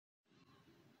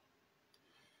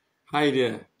Hi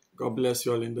there. God bless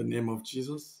you all in the name of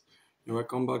Jesus. You're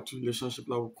welcome back to Relationship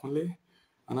Lab Kunle.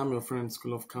 And I'm your friend,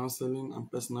 School of Counseling and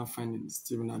Personal Finance,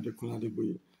 Stephen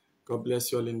ADEGBOYE. God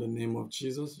bless you all in the name of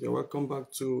Jesus. You're welcome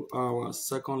back to our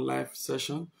second live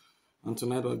session. And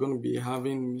tonight we're going to be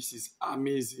having Mrs.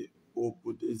 Demise of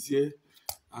Man,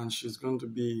 and she's going to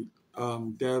be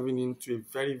delving into a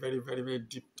very, very, very, very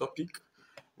deep topic,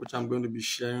 which I'm going to be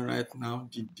sharing right now: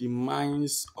 the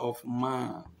demise of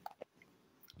man.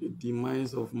 The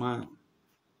demise of man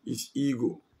is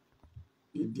ego.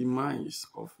 The demise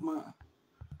of man.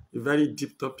 A very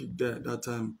deep topic there that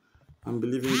I'm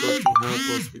believing God to help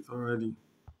us with already.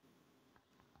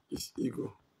 Is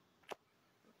ego.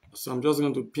 So I'm just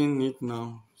going to pin it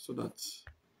now so that,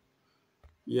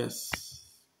 yes.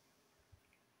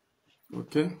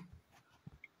 Okay.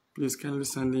 Please kindly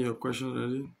send in your questions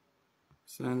already.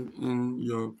 Send in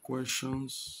your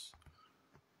questions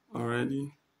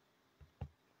already.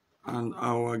 And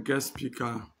our guest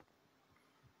speaker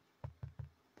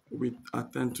will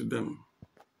attend to them.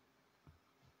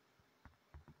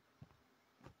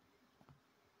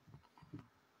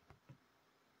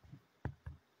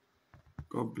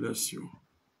 God bless you.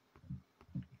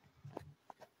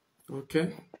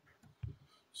 Okay.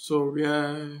 So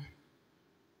where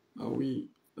are we?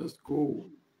 Let's go.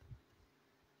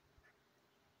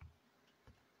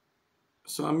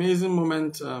 So amazing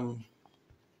moment.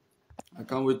 I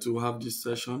can't wait to have this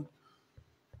session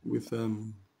with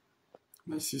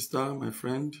my sister, my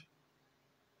friend.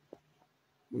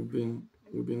 We've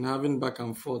been having back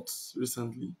and forth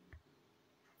recently,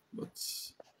 but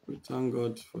we thank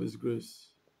God for His grace.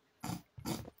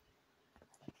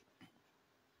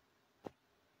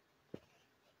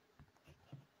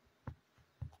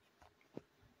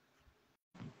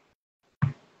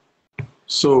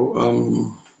 So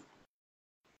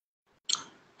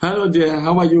hello dear,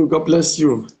 how are you? God bless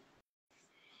you.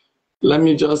 Let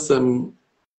me just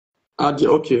add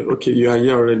you. Okay, you are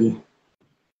here already.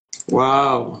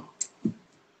 Wow.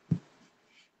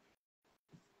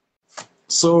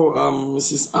 So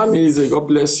Mrs. Demise, God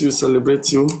bless you,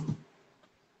 celebrate you.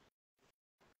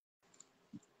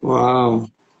 Wow.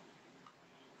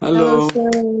 Hello. Hello,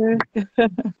 sir.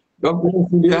 God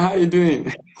bless you, dear. How are you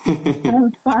doing?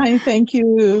 I'm fine, thank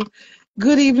you.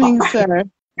 Good evening, sir.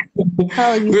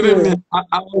 How are you Good doing? evening.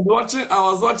 I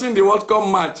was watching the World Cup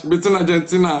match between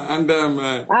Argentina and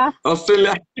Ah,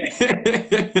 Australia. I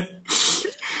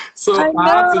So I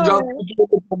had to just know.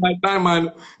 for my time,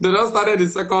 and they just started the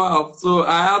second half. So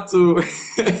I had to.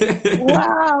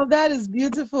 Wow, that is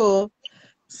beautiful.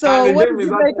 And So, the what game did is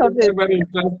you make actually of very, it? very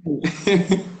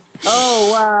interesting. Oh,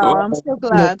 wow, Wow, I'm so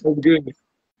that's glad. good.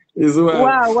 As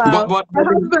well. Wow, But wow. but My but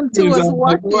the good husband thing too is was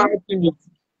my watching. favorite team is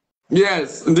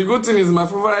yes. The good thing is my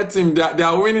favorite team. They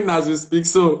are winning as we speak,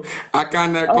 so I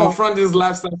can Oh, confront this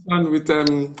live session with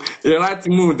a right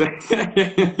mood.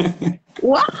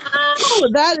 wow,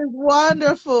 that is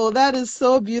wonderful. That is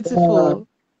so Uh, beautiful.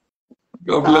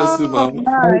 God bless you, Oh, man.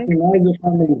 How's my. the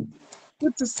family?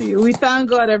 Good to see you. We thank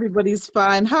God everybody's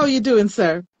fine. How are you doing,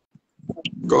 sir?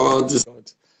 God is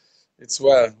good. It's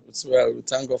well. It's well. We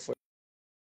thank God for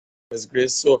His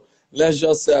grace. So let's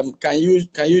just can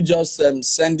you just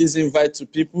send this invite to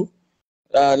people?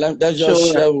 Let's just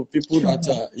Sure. share with people that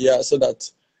so that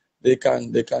they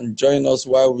can join us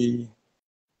while we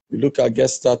look at get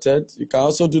started. You can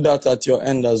also do that at your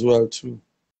end as well too.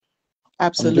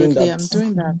 I'm doing Absolutely. that. I'm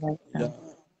doing that right Yeah. now.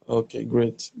 Okay.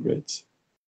 Great. Great.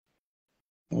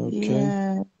 Okay.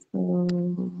 Yeah.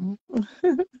 So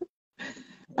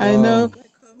I know Wow.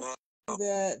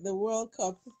 the World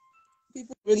Cup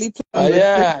people really playing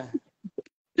with Yeah.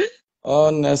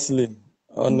 Honestly.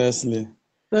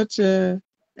 such an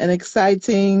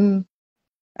exciting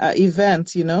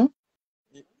event.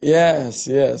 Yes.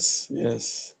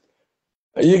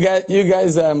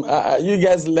 You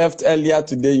guys left earlier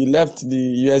today.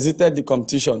 You exited the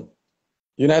competition.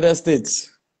 United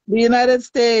States. The United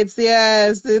States,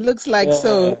 yes, it looks like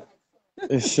so. Yeah.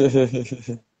 It's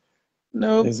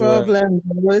No well. problem.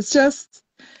 It's just,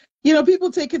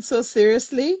 people take it so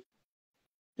seriously.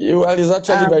 Well, it's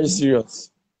actually very Um,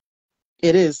 serious.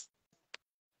 it is.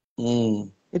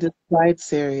 Mm. It is quite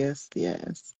serious.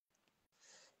 Yes,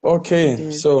 it Okay,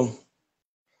 is. so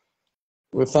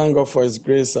we thank God for His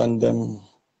grace and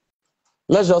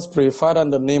let's just pray. Father, in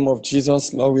the name of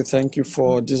Jesus, Lord, we thank you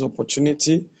for this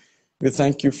opportunity. We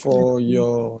thank you for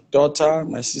your daughter,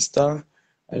 my sister.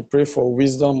 I pray for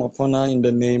wisdom upon her in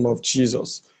the name of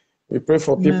Jesus. We pray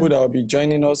for people Amen. that will be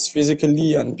joining us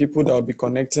physically and people that will be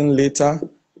connecting later.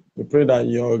 We pray that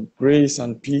your grace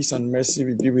and peace and mercy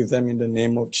will be with them in the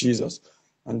name of Jesus.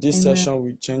 And this Amen. session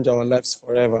will change our lives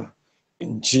forever.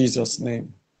 In Jesus'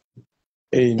 name.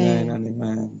 Amen and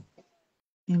amen.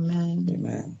 Amen.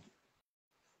 Amen.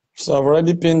 So I've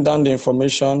already pinned down the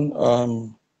information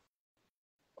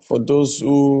for those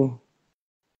who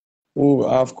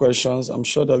have questions. I'm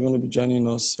sure they're going to be joining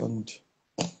us, and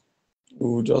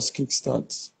we'll just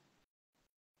kickstart.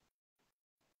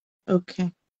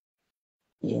 Okay.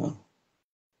 Yeah.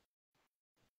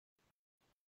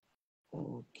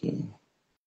 Okay.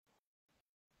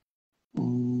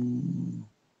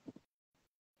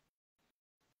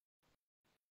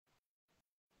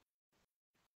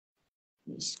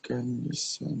 Please can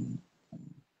listen.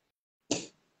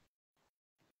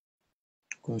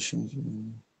 Questions.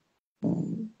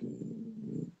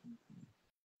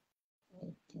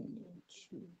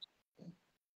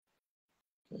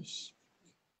 Yes.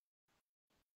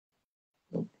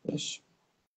 God bless you.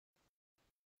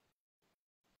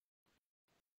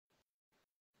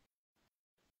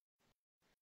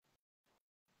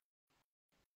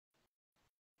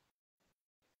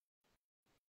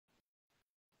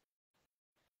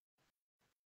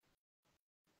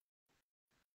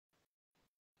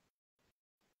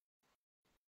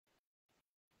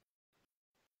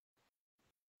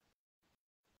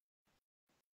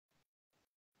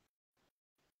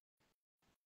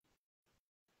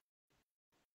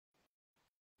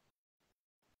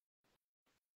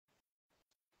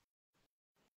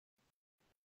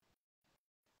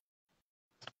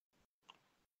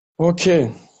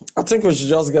 Okay, I think we should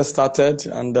just get started,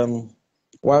 and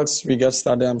whilst we get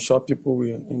started, I'm sure people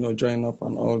will, join up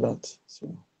and all that.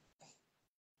 So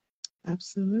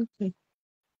Absolutely.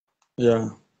 yeah,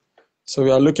 so we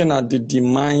are looking at the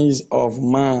demise of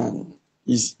man,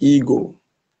 his ego.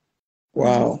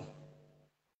 Wow,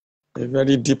 a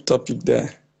very deep topic there.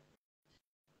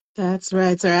 That's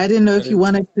right, sir. I didn't know if Very you deep.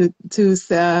 wanted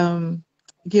to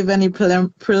give any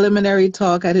preliminary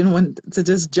talk. I didn't want to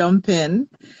just jump in.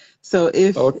 So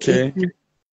if Okay,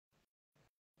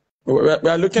 we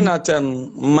are looking at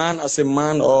man as a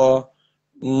man, or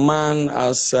man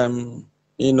as male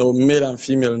and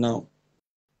female now.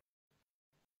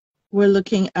 we're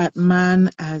looking at man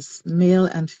as male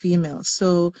and female,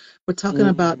 so we're talking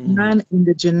about man in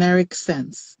the generic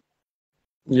sense.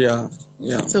 Yeah,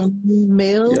 yeah, So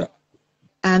male yeah,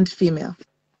 and female.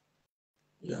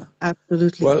 yeah.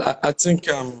 Absolutely. Well, I think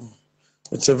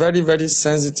it's a very, very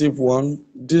sensitive one.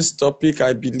 This topic,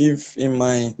 I believe, in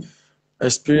my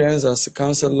experience as a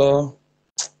counselor,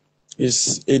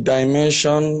 is a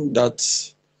dimension that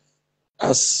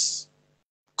has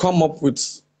come up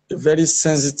with a very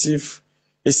sensitive,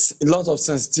 it's a lot of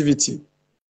sensitivity,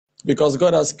 because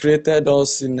God has created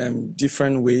us in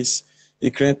different ways. He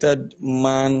created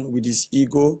man with his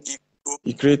ego.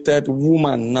 He created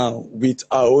woman now with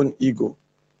our own ego.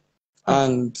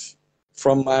 And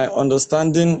from my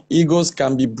understanding, egos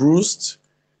can be bruised,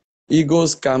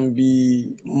 egos can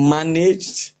be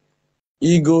managed,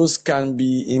 egos can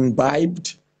be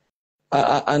imbibed,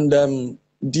 and the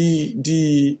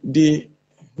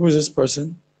who is this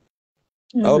person?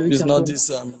 I Yeah, hope we it's can not go.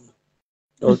 this.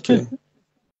 Okay,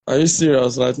 are you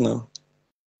serious right now?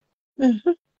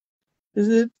 Is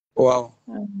it? Wow,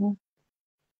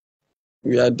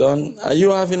 we are done. Are you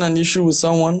having an issue with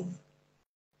someone?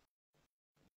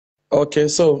 Okay,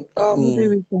 so Maybe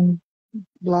we can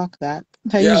block that.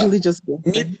 I yeah, usually just block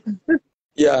mid them.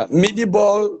 yeah, midi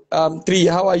ball 3.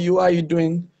 How are you? How are you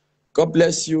doing? God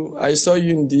bless you. I saw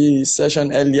you in the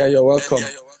session earlier. You're welcome.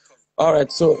 All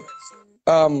right, so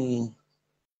um,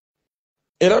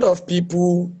 a lot of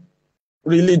people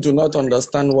really do not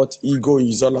understand what ego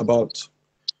is all about.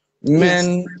 Yes.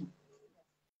 Men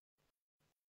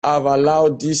have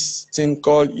allowed this thing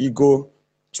called ego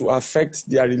to affect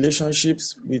their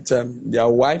relationships with their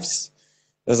wives.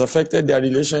 It has affected their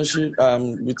relationship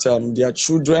with their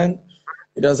children.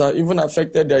 It has even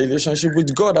affected their relationship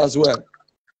with God as well.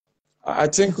 I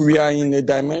think we are in a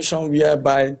dimension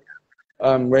whereby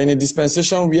we're in a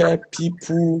dispensation where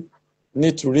people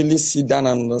need to really sit down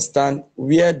and understand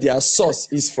where their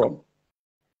source is from.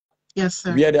 Yes,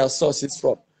 sir. Where their source is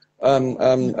from.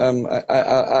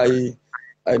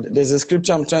 There's a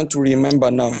scripture I'm trying to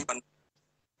remember now.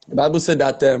 The Bible said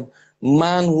that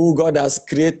man who God has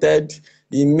created,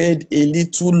 he made a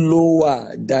little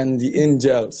lower than the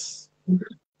angels.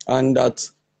 And that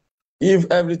if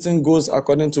everything goes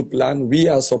according to plan, we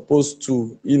are supposed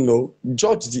to,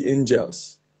 judge the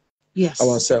angels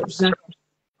ourselves. Exactly.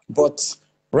 But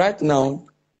right now,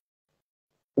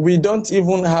 we don't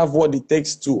even have what it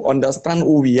takes to understand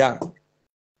who we are.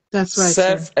 That's right,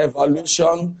 sir.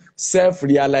 Self-evaluation,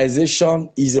 self-realization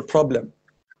is a problem.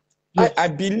 Yes. I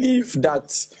believe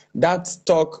that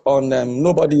talk on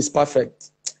nobody is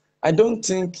perfect. I don't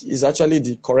think is actually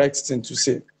the correct thing to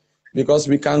say, because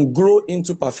we can grow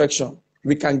into perfection.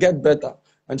 We can get better.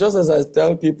 And just as I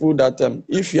tell people that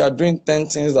if you are doing 10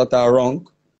 things that are wrong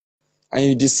and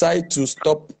you decide to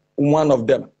stop one of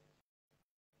them,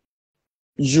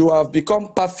 you have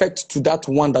become perfect to that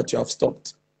one that you have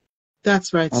stopped.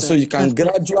 That's right, And sir. so you can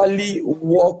gradually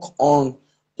work on,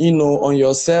 on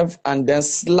yourself and then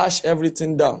slash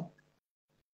everything down.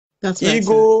 That's right,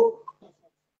 Ego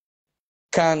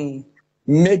can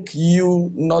make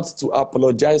you not to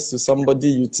apologize to somebody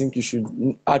you think you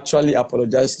should actually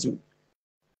apologize to.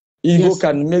 Ego yes,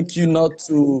 can make you not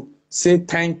to say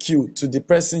thank you to the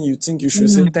person you think you should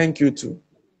say thank you to.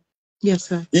 Yes,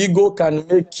 sir. Ego can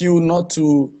make you not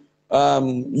to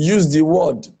use the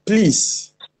word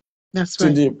please. That's to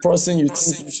right. the person you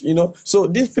think So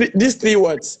these three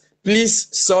words, please,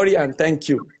 sorry, and thank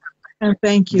you. And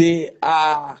thank you. They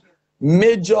are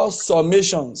major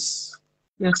summations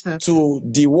Yes, sir. to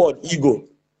the word ego.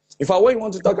 If I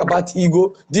want to talk about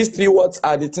ego, these three words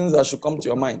are the things that should come to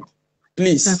your mind.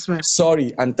 Please, that's right.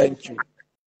 sorry, and thank you.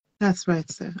 That's right,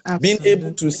 sir. Being Absolutely.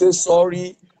 able to say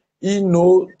sorry,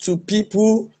 to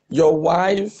people, your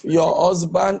wife, your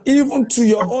husband, even to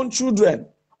your own children.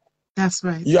 That's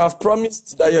right. You have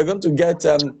promised that you're going to get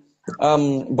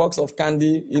box of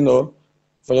candy,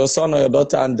 for your son or your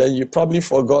daughter, and then you probably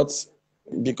forgot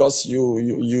because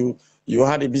you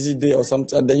had a busy day or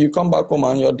something, and then you come back home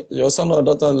and your son or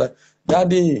daughter is like,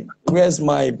 Daddy, where's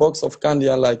my box of candy?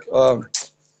 I'm like,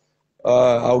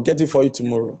 I'll get it for you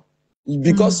tomorrow.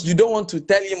 Because you don't want to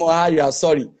tell him or her you are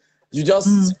sorry. You just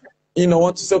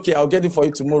want to say, okay, I'll get it for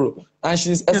you tomorrow. And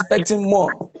she's expecting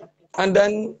more. And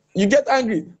then you get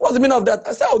angry. What's the meaning of that?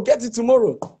 I said, I'll get it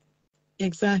tomorrow.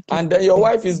 Exactly. And then your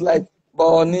wife is like,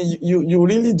 but you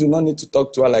really do not need to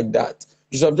talk to her like that.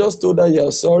 You should have just told her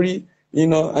you're sorry,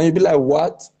 and you'd be like,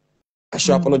 what? I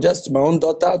should apologize to my own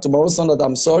daughter, to my own son that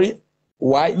I'm sorry?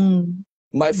 Why?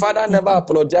 My father never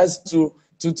apologized to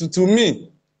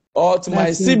me or to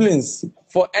my siblings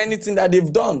for anything that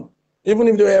they've done, even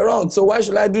if they were wrong. So why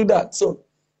should I do that? So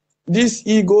this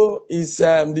ego is,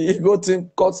 the ego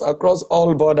thing cuts across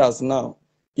all borders now.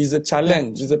 It's a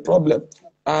challenge, it's a problem.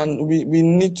 And we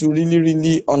need to really,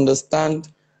 really understand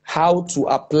how to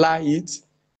apply it,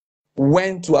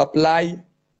 when to apply,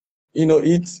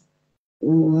 it,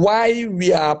 why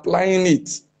we are applying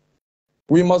it.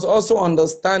 We must also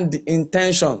understand the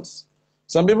intentions.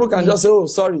 Some people can just say, oh,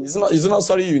 sorry, it's not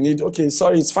sorry you need. Okay,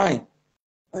 sorry, it's fine.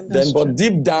 And then, but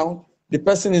deep down, the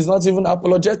person is not even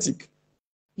apologetic.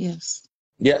 Yes.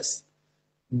 Yes.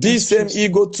 This same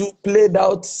ego too played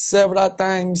out several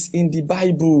times in the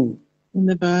Bible. In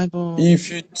the Bible. If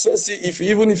you trace it,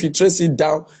 even if you trace it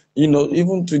down,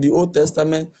 even to the Old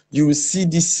Testament, you will see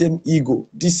this same ego.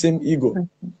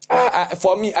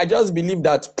 For me, I just believe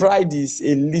that pride is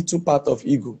a little part of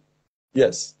ego.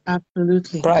 Yes.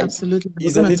 Absolutely. Pride is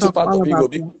a little part of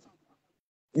ego.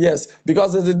 Yes,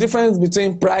 because there's a difference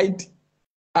between pride,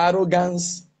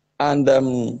 arrogance, and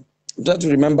try to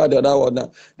remember the other word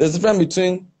now. There's a difference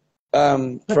between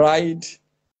pride.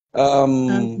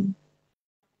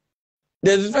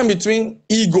 There's a difference between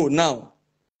ego now,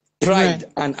 pride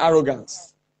and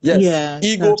arrogance. Yes,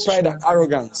 ego, pride, and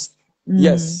arrogance.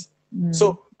 Yes.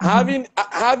 So having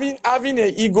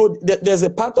an ego, there's a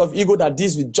part of ego that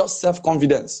deals with just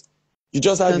self-confidence. You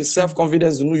just have the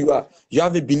self-confidence to know you are. You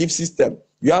have a belief system.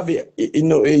 You have a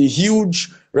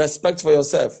huge respect for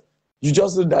yourself. You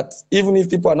just know that even if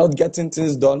people are not getting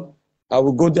things done, I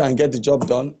will go there and get the job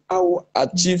done. I will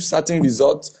achieve certain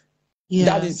results. Yes.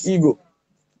 That is ego.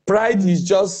 Pride is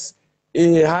just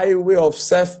a high way of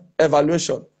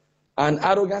self-evaluation. And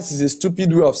arrogance is a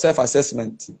stupid way of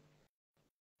self-assessment.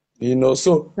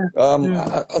 So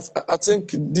I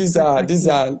think these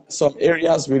are some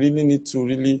areas we really need to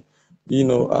really,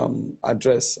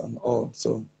 address and all.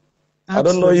 So I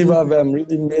don't know if I've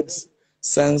really made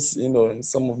sense, in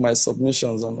some of my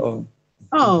submissions and all.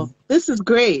 Oh, this is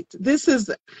great.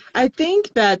 I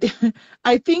think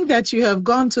that you have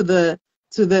gone to the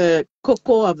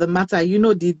cocoa of the matter,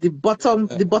 the bottom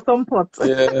pot. To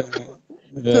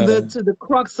the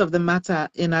crux of the matter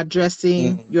in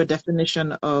addressing your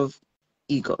definition of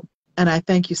ego. And I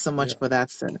thank you so much for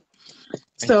that, sir.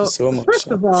 Thank you so much. First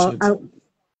of all,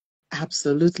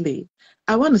 absolutely.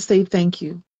 I want to say thank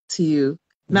you to you.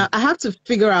 Now, I have to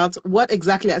figure out what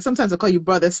exactly. Sometimes I call you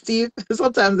Brother Steve.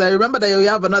 Sometimes I remember that you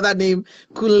have another name,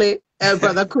 Kunle,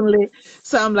 Brother Kunle.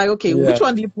 So I'm like, okay, which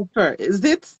one do you prefer? Is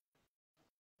it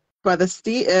Brother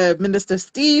Steve, Minister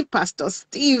Steve, Pastor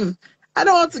Steve? I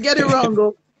don't want to get it wrong,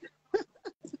 though.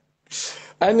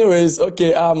 Anyways,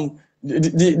 okay.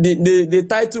 The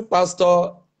title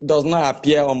pastor does not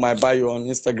appear on my bio on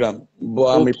Instagram, but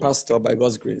I'm a Okay. pastor by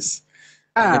God's grace.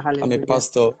 I'm a Hallelujah.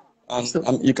 pastor, and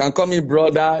So, you can call me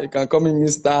brother, you can call me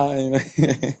Mister.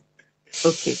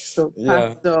 okay. So,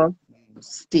 Yeah, Pastor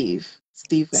Stephen.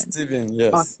 Stephen.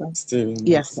 Yes, Awesome. Stephen.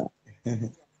 Yes, Yes. sir.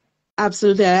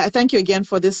 Absolutely. I thank you again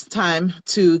for this time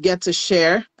to get to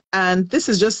share. And this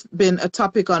has just been a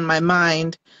topic on my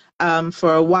mind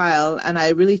for a while. And I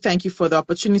really thank you for the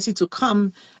opportunity to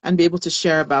come and be able to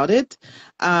share about it.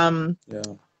 Yeah.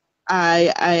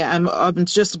 I'm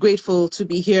just grateful to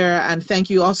be here, and thank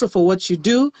you also for what you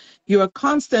do. You are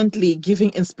constantly giving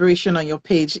inspiration on your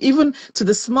page, even to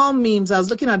the small memes. I was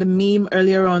looking at a meme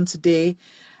earlier on today,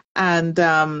 and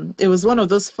it was one of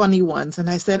those funny ones. And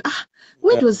I said,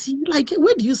 where Yeah. does he like?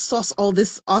 Where do you source all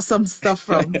this awesome stuff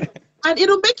from? And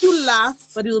it'll make you laugh,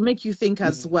 but it'll make you think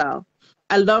as well.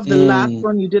 I love the last Mm.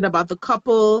 one you did about the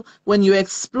couple, when you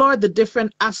explored the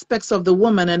different aspects of the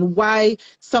woman and why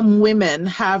some women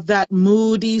have that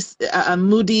mood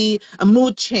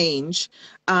change,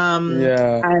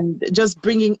 Yeah. and just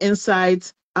bringing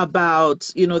insights about,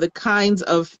 the kinds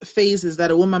of phases that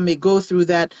a woman may go through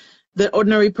that the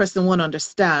ordinary person won't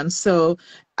understand. So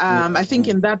I think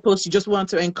Yeah. in that post, you just want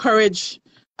to encourage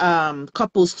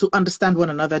couples to understand one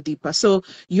another deeper. So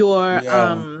your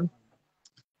Yeah.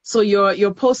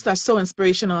 your posts are so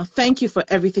inspirational. Thank you for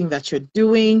everything that you're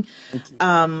doing. Thank you.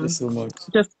 Thank you Um, so much.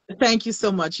 just thank you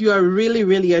so much. You are really,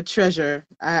 really a treasure.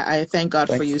 I thank God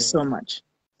for Thank you you. so much.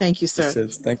 Thank you, sir.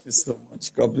 Appreciate it. Thank you so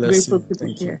much. God bless Grateful you. to be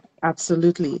Thank you. here.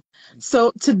 Absolutely.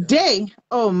 So Yeah. today,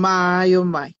 oh my, oh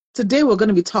my. Today we're going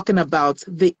to be talking about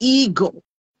the ego.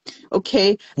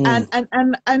 Okay. Mm.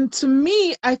 And to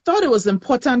me, I thought it was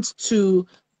important to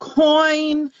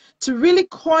really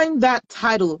coin that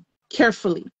title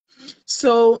carefully.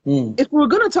 So Mm. if we're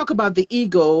going to talk about the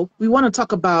ego, we want to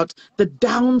talk about the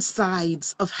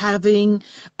downsides of having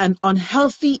an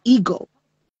unhealthy ego.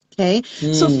 Okay.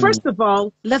 So Mm. first of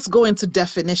all, let's go into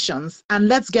definitions and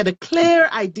let's get a clear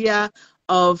idea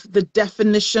of the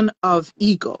definition of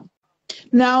ego.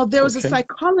 Now, there was a Okay.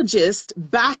 psychologist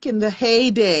back in the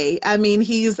heyday. I mean,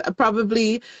 he's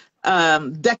probably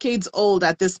decades old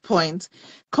at this point,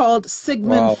 called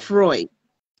Sigmund Wow. Freud.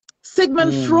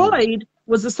 Sigmund Mm. Freud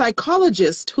was a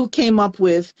psychologist who came up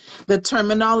with the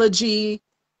terminology.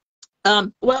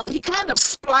 Well, he kind of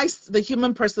spliced the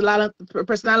human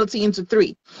personality into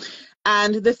three.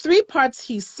 And the three parts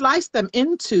he sliced them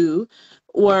into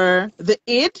were the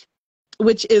id,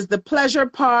 which is the pleasure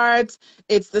part,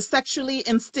 it's the sexually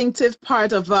instinctive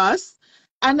part of us.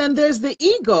 And then there's the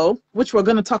ego, which we're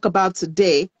going to talk about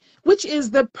today, which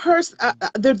is the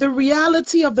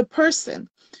reality of the person,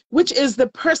 which is the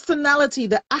personality,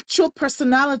 the actual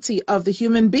personality of the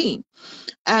human being,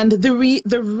 and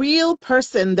the real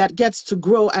person that gets to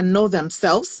grow and know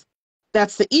themselves.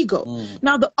 That's the ego. Mm.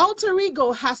 Now, the alter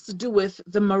ego has to do with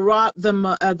the moral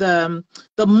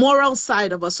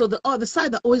side of us. So the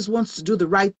side that always wants to do the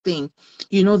right thing,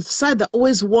 the side that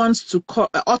always wants to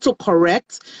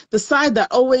auto-correct, the side that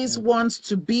always Mm. wants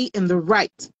to be in the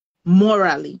right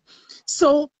morally.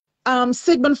 So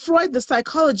Sigmund Freud, the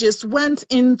psychologist, went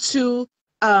into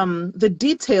the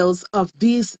details of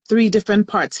these three different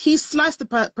parts. He sliced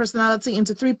the personality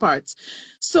into three parts.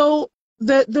 So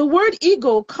the word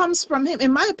ego comes from him,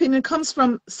 in my opinion, comes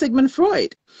from Sigmund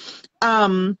Freud,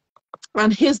 and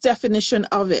his definition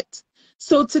of it.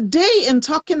 So today, in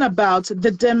talking about the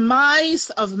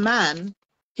demise of man,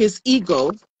 his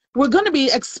ego, we're going to be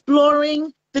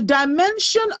exploring the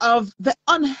dimension of the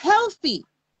unhealthy,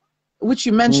 which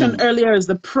you mentioned Mm. earlier, is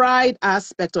the pride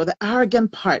aspect or the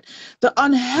arrogant part, the Mm.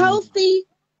 unhealthy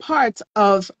part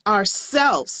of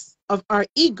ourselves, of our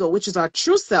ego, which is our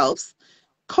true selves,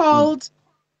 Mm. called,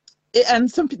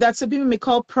 and some people may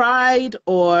call pride,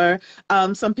 or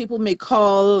some people may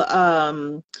call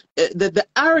the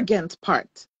arrogant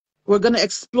part. We're going to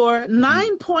explore Mm.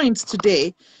 9 points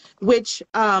today, which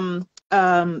 9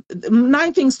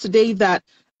 things today that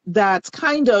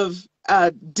kind of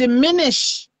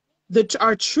diminish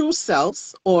our true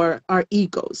selves or our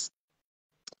egos.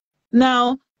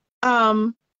 Now,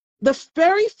 the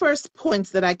very first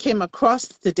points that I came across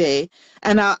today,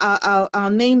 and I'll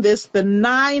name this the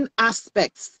 9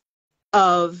 aspects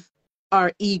of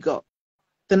our ego.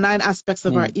 The 9 aspects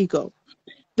of our Mm. ego.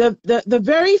 The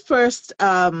very first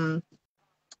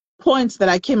points that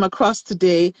I came across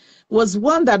today was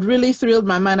one that really thrilled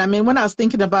my mind. I mean, when I was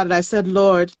thinking about it, I said,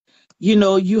 Lord,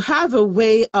 you have a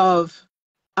way um,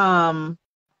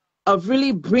 of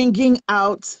really bringing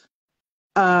out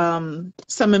some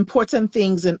important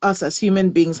things in us as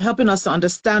human beings, helping us to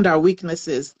understand our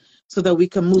weaknesses so that we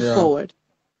can move Yeah. forward.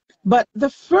 But the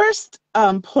first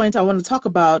point I want to talk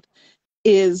about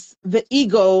is the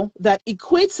ego that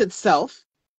equates itself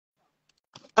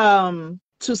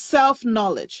to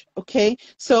self-knowledge. Okay,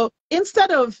 so instead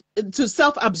of to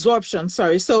self-absorption,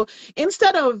 sorry. So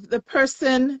instead of the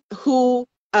person who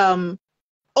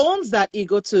owns that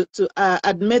ego to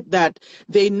admit that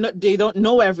they don't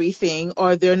know everything,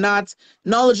 or they're not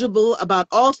knowledgeable about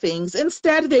all things,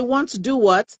 instead they want to do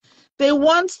what? They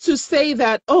want to say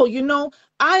that, oh, you know,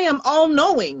 I am all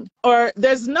knowing, or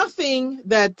there's nothing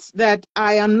that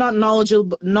I am not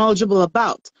knowledgeable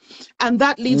about, and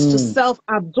that leads to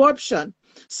self-absorption.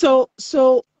 So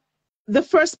the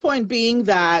first point being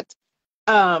that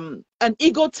an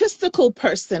egotistical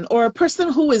person, or a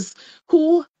person who is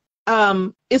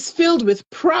filled with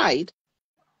pride,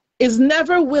 is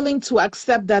never willing to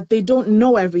accept that they don't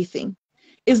know everything,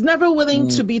 is never willing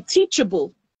to be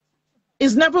teachable,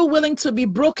 is never willing to be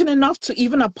broken enough to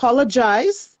even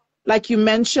apologize, like you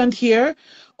mentioned here,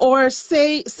 or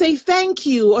say thank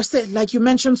you, or say, like you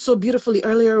mentioned so beautifully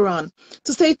earlier on,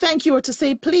 to say thank you or to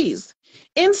say please.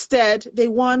 Instead, they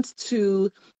want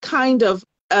to kind of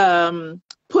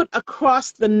put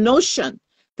across the notion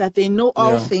that they know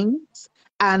all things,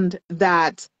 and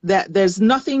that there's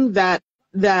nothing that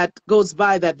goes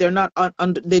by that they're not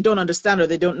they don't understand or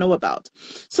they don't know about.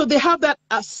 So they have that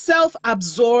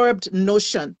self-absorbed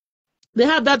notion. They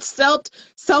have that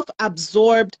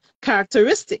self-absorbed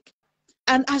characteristic.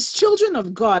 And as children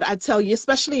of God, I tell you,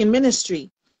 especially in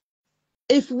ministry,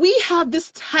 if we have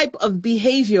this type of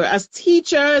behavior as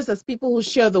teachers, as people who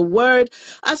share the word,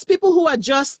 as people who are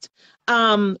just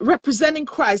representing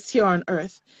Christ here on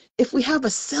earth, if we have a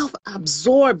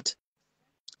self-absorbed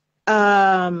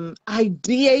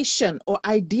ideation or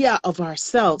idea of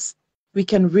ourselves, we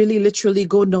can really literally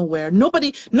go nowhere.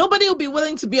 Nobody will be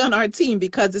willing to be on our team,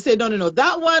 because they say, no,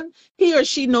 that one, he or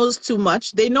she knows too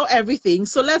much. They know everything.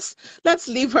 So let's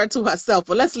leave her to herself,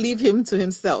 or let's leave him to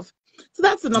himself. So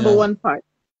that's the number one part,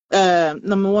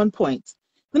 number 1 point.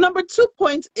 The number 2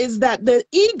 point is that the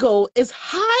ego is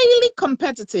highly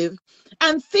competitive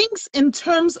and thinks in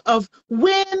terms of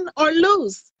win or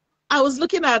lose. I was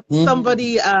looking at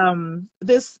somebody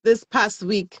this past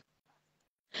week,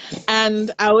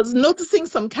 and I was noticing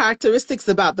some characteristics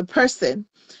about the person,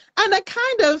 and I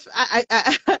kind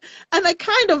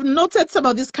of noted some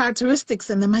of these characteristics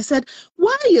in them. I said,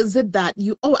 why is it that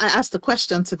I asked a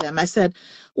question to them. I said,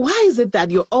 why is it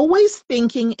that you're always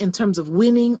thinking in terms of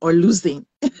winning or losing?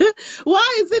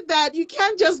 Why is it that you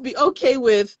can't just be okay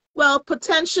with, well,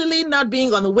 potentially not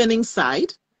being on the winning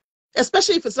side,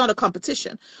 especially if it's not a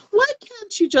competition? Why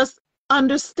can't you just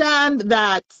understand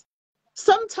that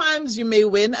sometimes you may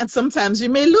win and sometimes you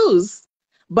may lose?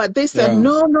 But they said,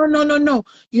 no.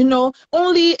 You know,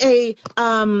 only a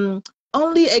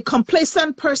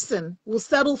complacent person will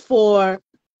settle for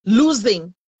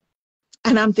losing.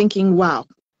 And I'm thinking, wow,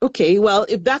 okay, well,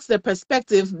 if that's their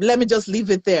perspective, let me just leave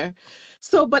it there.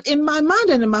 So, but in my mind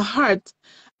and in my heart,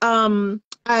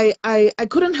 I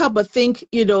couldn't help but think,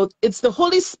 you know, it's the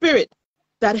Holy Spirit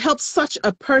that helps such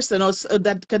a person, or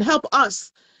that can help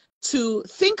us to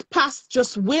think past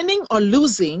just winning or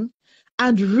losing,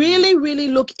 and really, really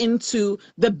look into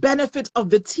the benefit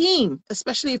of the team,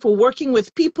 especially if we're working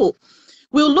with people.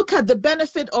 We'll look at the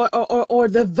benefit or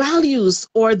the values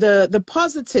or the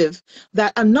positive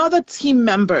that another team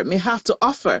member may have to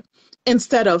offer,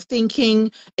 instead of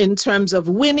thinking in terms of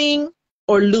winning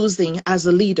or losing as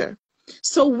a leader.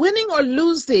 So winning or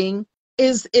losing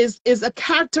is a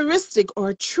characteristic or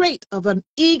a trait of an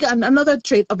ego, and another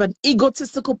trait of an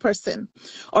egotistical person,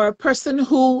 or a person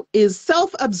who is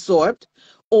self-absorbed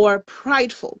or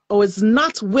prideful, or is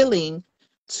not willing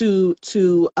to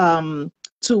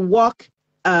walk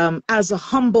as a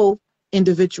humble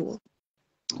individual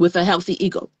with a healthy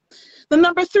ego. The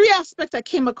number 3 aspect I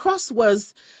came across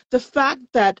was the fact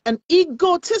that an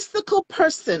egotistical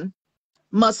person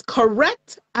must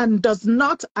correct and does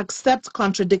not accept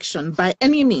contradiction by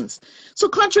any means. So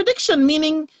contradiction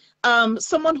meaning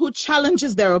someone who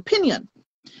challenges their opinion.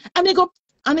 An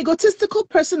egotistical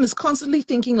person is constantly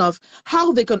thinking of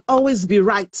how they can always be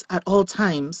right at all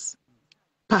times.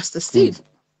 Pastor Steve.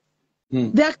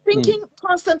 They're thinking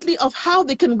constantly of how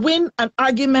they can win an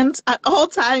argument at all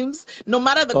times, no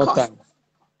matter the cost.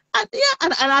 And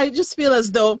and I just feel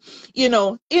as though, you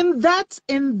know, in that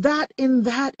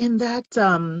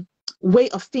way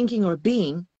of thinking or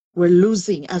being, we're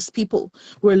losing as people,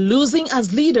 we're losing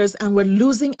as leaders, and we're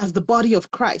losing as the body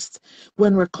of Christ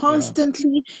when we're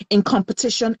constantly in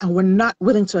competition and we're not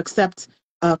willing to accept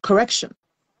correction.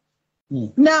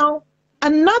 Now,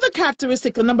 another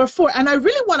characteristic, the number 4, and I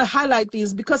really want to highlight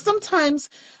these, because sometimes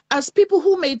as people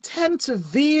who may tend to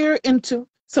veer into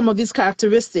some of these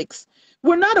characteristics,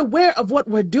 we're not aware of what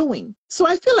we're doing. So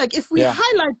I feel like if we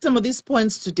highlight some of these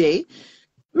points today,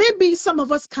 maybe some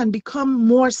of us can become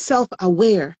more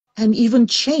self-aware and even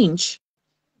change.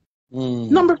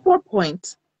 Number 4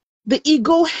 point, the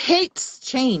ego hates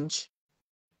change.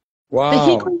 Wow.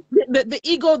 The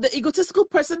egotistical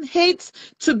person hates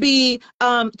to be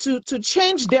to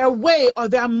change their way or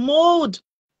their mode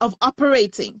of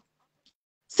operating.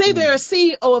 Say they're a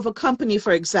CEO of a company,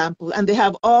 for example, and they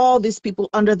have all these people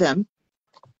under them,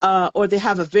 or they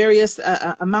have a various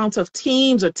amount of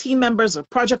teams or team members or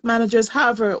project managers,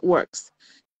 however it works.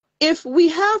 If we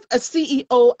have a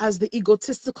CEO as the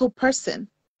egotistical person,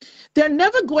 they're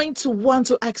never going to want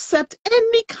to accept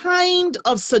any kind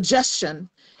of suggestion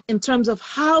in terms of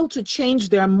how to change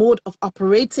their mode of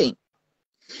operating.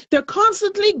 They're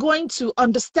constantly going to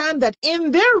understand that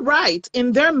in their right,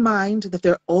 in their mind, that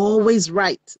they're always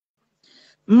right.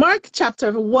 Mark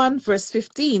chapter 1, verse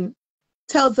 15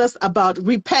 tells us about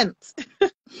repent.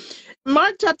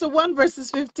 Mark chapter 1, verses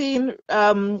 15.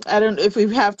 I don't know if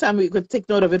we have time, we could take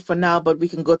note of it for now, but we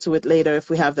can go to it later if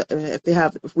we have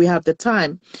the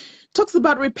time. Talks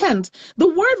about repent. The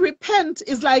word repent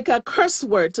is like a curse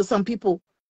word to some people.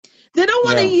 They don't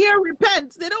want to hear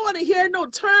repent. They don't want to hear no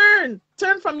turn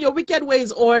from your wicked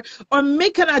ways or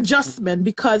make an adjustment,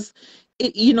 because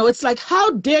it's like,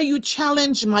 how dare you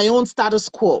challenge my own status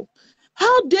quo?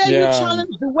 How dare you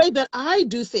challenge the way that I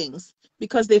do things?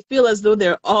 Because they feel as though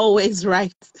they're always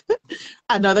right.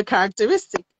 Another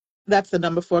characteristic. That's the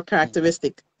number 4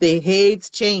 characteristic. They hate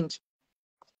change.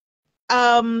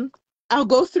 I'll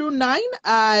go through 9.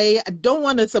 I don't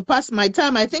want to surpass my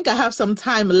time. I think I have some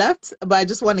time left, but I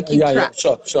just want to keep track.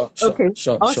 Sure. Okay,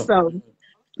 awesome.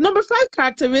 Number 5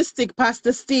 characteristic,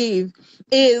 Pastor Steve,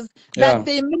 is that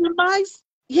they minimize,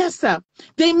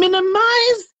 they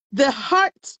minimize the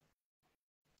heart,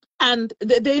 and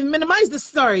they minimize the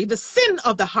sin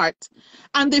of the heart,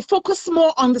 and they focus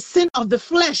more on the sin of the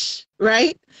flesh,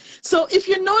 right? So if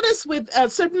you notice with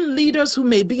certain leaders who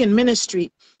may be in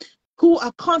ministry, who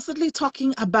are constantly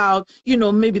talking about,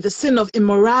 maybe the sin of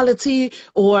immorality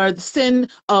or the sin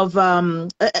of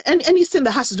any sin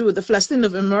that has to do with the flesh, sin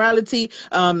of immorality.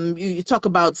 You talk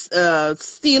about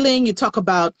stealing. You talk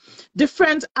about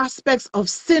different aspects of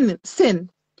sin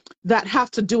that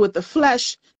have to do with the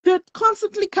flesh. They're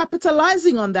constantly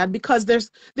capitalizing on that because they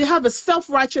have a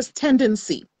self-righteous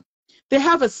tendency. They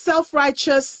have a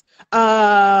self-righteous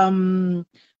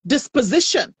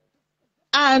disposition,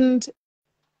 and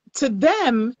to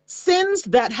them, sins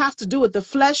that have to do with the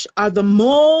flesh are the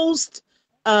most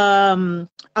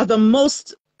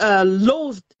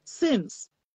loathed sins.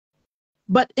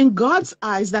 But in God's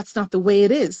eyes, that's not the way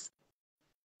it is.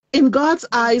 In God's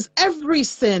eyes, every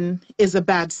sin is a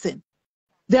bad sin.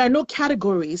 There are no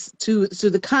categories to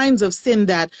the kinds of sin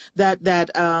that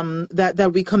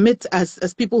we commit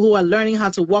as people who are learning how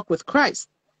to walk with Christ.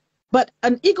 But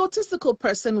an egotistical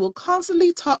person will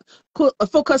constantly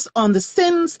focus on the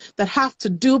sins that have to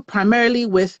do primarily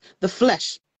with the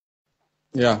flesh.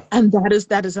 And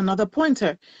that is another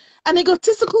pointer. An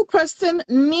egotistical person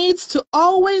needs to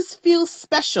always feel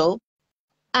special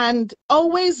and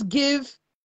always give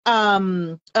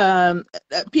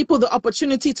people the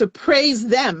opportunity to praise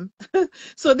them.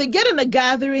 So they get in a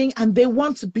gathering and they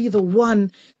want to be the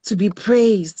one to be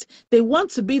praised. They want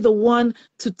to be the one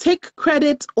to take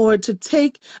credit or to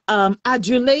take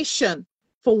adulation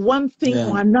for one thing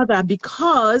or another,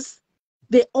 because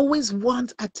they always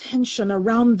want attention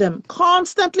around them,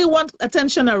 constantly want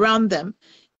attention around them,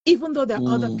 even though there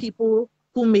are other people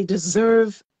who may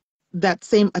deserve that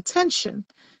same attention.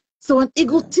 So an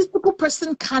egotistical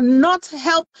person cannot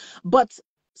help but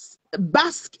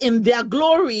bask in their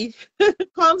glory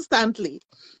constantly.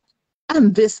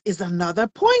 And this is another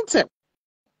pointer.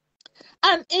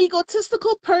 An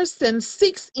egotistical person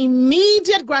seeks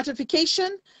immediate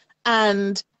gratification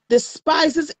and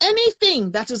despises anything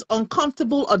that is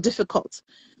uncomfortable or difficult.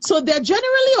 So they're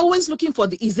generally always looking for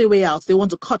the easy way out. They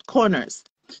want to cut corners.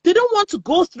 They don't want to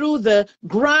go through the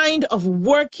grind of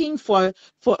working for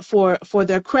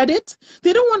their credit.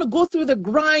 They don't want to go through the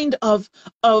grind of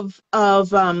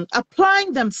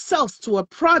applying themselves to a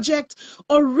project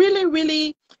or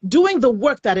really doing the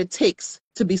work that it takes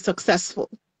to be successful.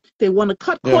 They want to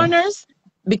cut corners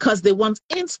because they want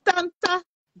instant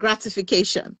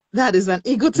gratification. That is an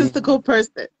egotistical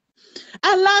person.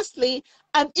 And lastly,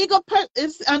 an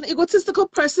egotistical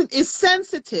person is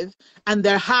sensitive and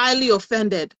they're highly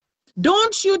offended.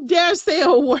 Don't you dare say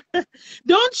a word.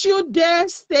 Don't you dare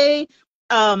say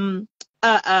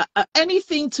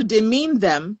anything to demean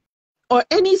them or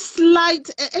any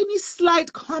slight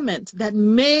comment that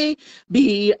may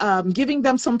be giving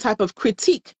them some type of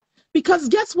critique. Because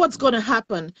guess what's going to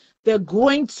happen? They're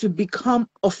going to become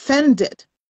offended.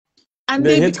 And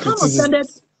They they hate become offended.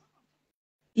 criticism.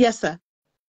 Yes, sir.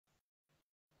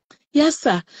 Yes,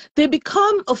 sir. They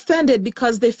become offended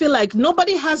because they feel like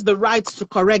nobody has the right to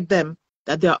correct them,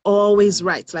 that they're always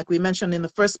right, like we mentioned in the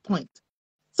first point.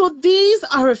 So these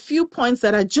are a few points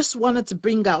that I just wanted to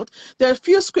bring out. There are a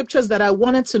few scriptures that I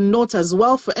wanted to note as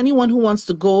well for anyone who wants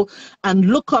to go and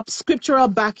look up scriptural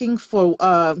backing for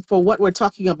what we're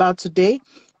talking about today.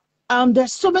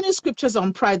 There's so many scriptures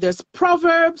on pride. There's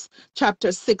Proverbs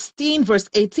chapter 16, verse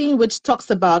 18, which talks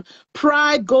about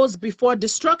pride goes before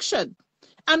destruction,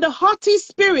 and a haughty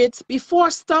spirit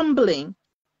before stumbling.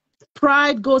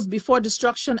 Pride goes before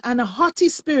destruction, and a haughty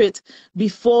spirit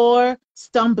before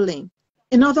stumbling.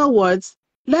 In other words,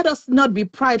 let us not be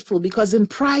prideful, because in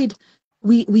pride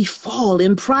we fall.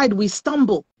 In pride we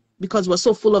stumble because we're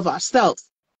so full of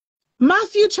ourselves.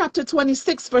 Matthew chapter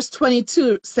 26, verse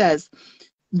 22 says,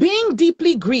 being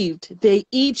deeply grieved, they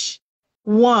each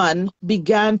one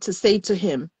began to say to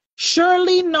him,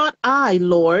 surely not I,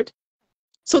 Lord.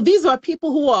 So these are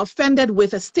people who are offended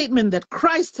with a statement that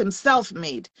Christ himself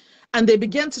made. And they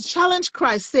began to challenge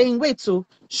Christ, saying, wait, so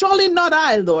surely not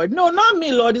I, Lord. No, not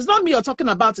me, Lord. It's not me you're talking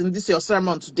about in this your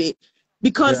sermon today.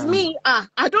 Because me,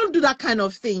 I don't do that kind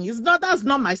of thing. That's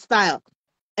not my style.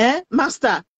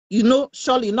 Master,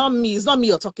 surely not me. It's not me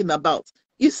you're talking about.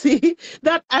 You see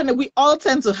that, and we all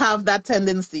tend to have that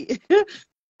tendency,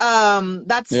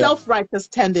 that self-righteous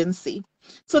tendency.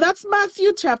 So that's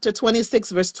Matthew chapter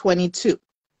 26, verse 22.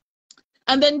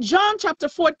 And then John chapter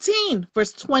 14,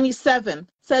 verse 27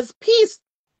 says, peace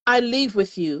I leave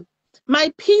with you.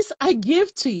 My peace I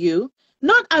give to you,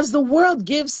 not as the world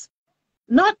gives,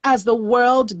 but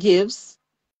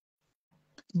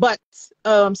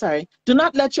do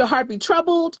not let your heart be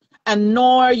troubled, and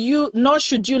nor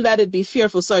should you let it be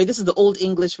fearful. Sorry, this is the Old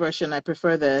English version. I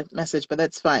prefer the Message, but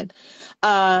that's fine.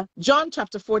 John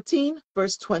chapter 14,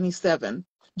 verse 27.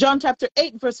 John chapter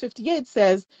 8, verse 58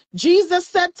 says, Jesus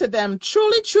said to them,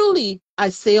 truly, truly, I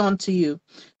say unto you,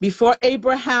 before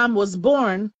Abraham was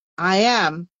born, I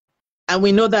am. And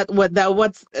we know that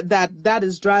that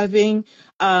is driving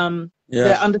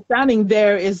the understanding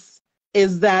there is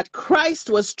that Christ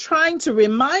was trying to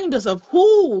remind us of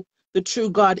who the true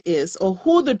God is, or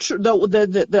who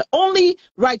the only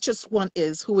righteous one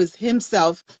is, who is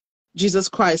himself, Jesus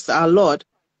Christ, our Lord.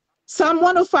 Psalm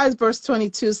 105, verse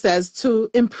 22 says, to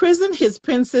imprison his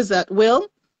princes at will,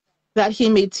 that he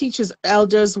may teach his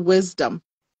elders wisdom.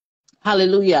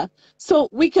 Hallelujah. So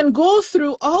we can go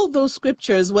through all those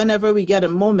scriptures whenever we get a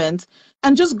moment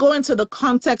and just go into the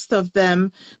context of them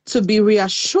to be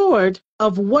reassured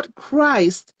of what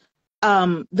Christ,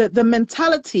 the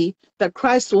mentality that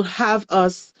Christ will have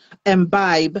us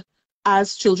imbibe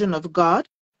as children of God,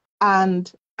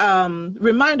 and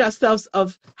remind ourselves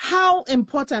of how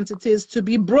important it is to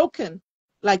be broken,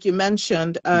 like you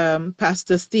mentioned,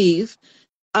 Pastor Steve,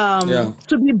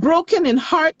 to be broken in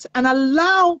heart and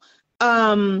allow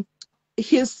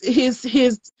his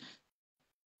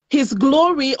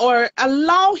glory, or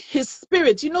allow his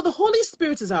spirit. The Holy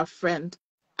Spirit is our friend,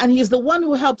 and he's the one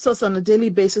who helps us on a daily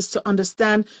basis to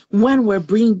understand when we're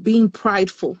being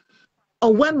prideful,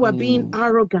 or when we're being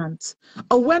arrogant,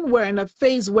 or when we're in a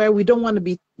phase where we don't want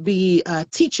to be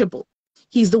teachable.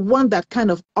 He's the one that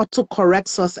kind of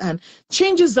auto-corrects us and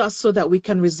changes us so that we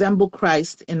can resemble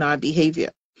Christ in our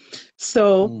behavior.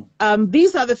 So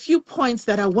these are the few points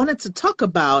that I wanted to talk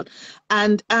about.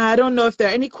 And I don't know if there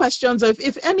are any questions, or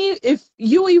if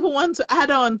you even want to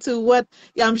add on to what,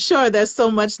 I'm sure there's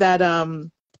so much that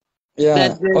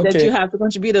that you have to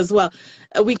contribute as well.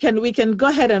 We can go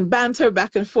ahead and banter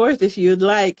back and forth if you'd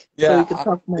like, so we can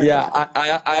talk more.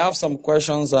 I have some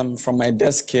questions from my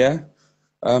desk here,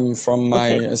 from my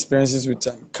experiences with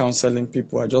counseling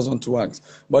people. I just want to ask.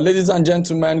 But ladies and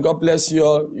gentlemen, God bless you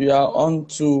all. You are on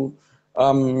to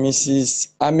Mrs.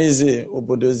 Amize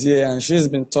Obodozie, and she's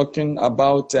been talking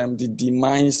about the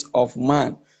demise of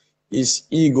man, his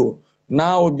ego.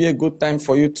 Now would be a good time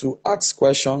for you to ask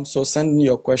questions. So send me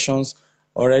your questions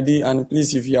already. And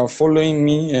please, if you are following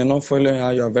me and not following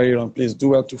her, you are very wrong. Please do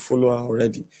well to follow her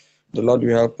already. The Lord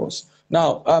will help us.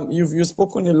 Now, you've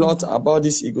spoken a lot about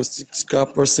this egotistical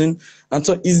person. And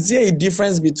so is there a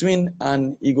difference between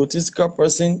an egotistical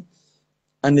person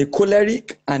and a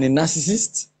choleric and a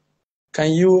narcissist?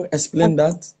 Can you explain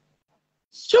that?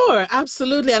 Sure,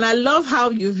 absolutely. And I love how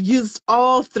you've used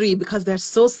all three, because they're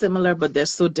so similar, but they're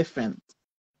so different.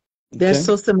 They're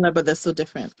so similar, but they're so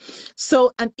different.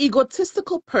 So an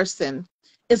egotistical person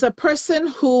is a person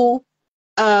who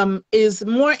is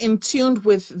more in tune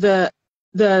with the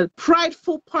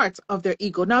prideful part of their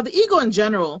ego. Now, the ego in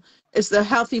general is a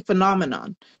healthy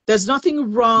phenomenon. There's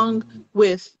nothing wrong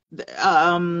with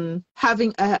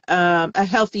having a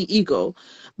healthy ego,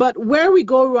 but where we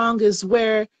go wrong is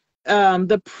where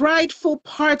the prideful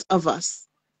part of us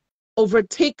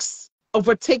overtakes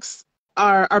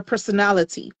our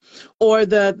personality, or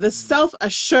the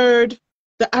self-assured,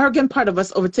 the arrogant part of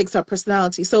us overtakes our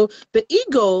personality. So the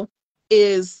ego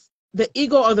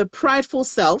or the prideful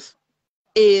self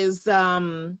is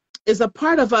a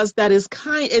part of us that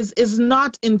is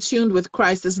not in tune with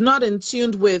Christ, is not in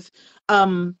tune with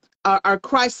our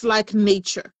Christ-like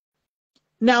nature.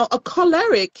 Now, a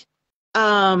choleric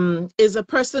is a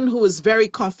person who is very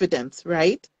confident,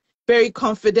 right? Very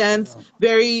confident,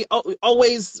 very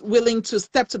always willing to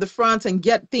step to the front and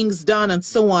get things done, and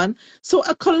so on. So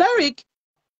a choleric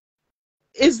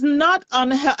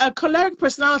a choleric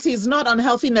personality is not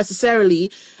unhealthy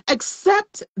necessarily,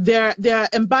 except they're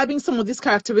imbibing some of these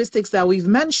characteristics that we've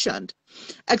mentioned.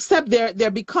 Except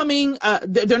they're becoming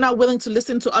they're not willing to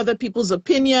listen to other people's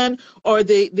opinion, or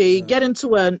they get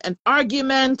into an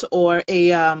argument, or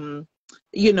an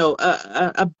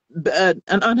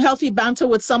unhealthy banter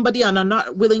with somebody, and are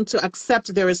not willing to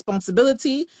accept their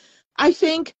responsibility. I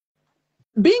think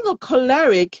being a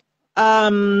choleric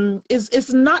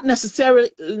is not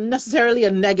necessarily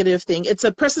a negative thing. It's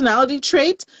a personality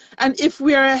trait, and if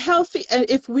we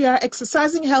are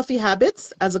exercising healthy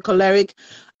habits as a choleric,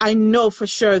 I know for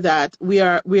sure that we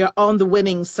are on the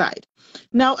winning side.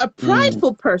 Now, a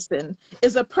prideful person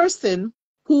is a person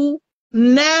who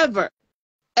never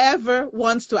ever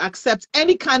wants to accept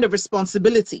any kind of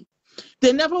responsibility.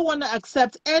 They never want to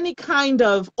accept any kind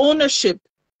of ownership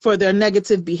for their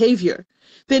negative behavior.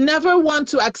 They never want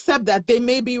to accept that they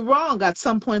may be wrong at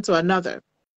some point or another.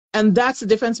 And that's the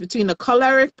difference between a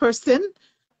choleric person,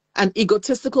 an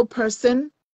egotistical person,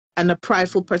 and a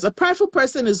prideful person. A prideful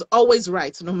person is always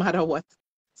right, no matter what.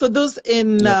 So those,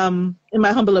 in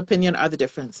my humble opinion, are the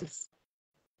differences.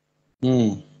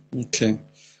 Okay.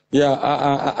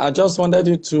 Yeah, I just wanted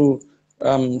you to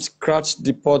scratch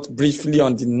the pot briefly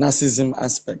on the narcissism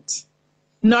aspect.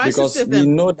 Narcissism. Because we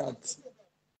know that,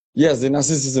 yes, the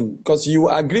narcissism, because you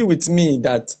agree with me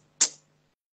that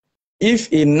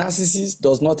if a narcissist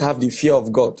does not have the fear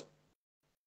of God,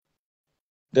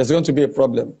 there's going to be a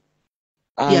problem.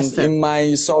 And yes, sir. in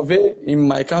my survey, in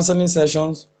my counseling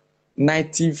sessions,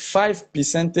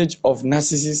 95% of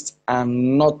narcissists are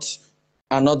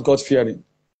not God-fearing.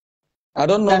 I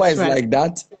don't know why it's like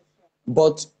that,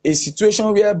 but a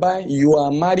situation whereby you are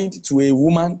married to a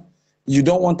woman, you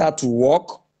don't want her to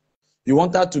work, you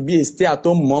want her to be a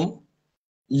stay-at-home mom,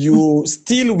 you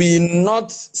still will not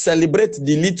celebrate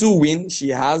the little win she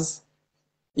has.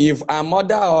 If her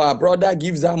mother or her brother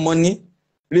gives her money,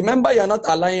 remember, you're not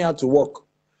allowing her to work.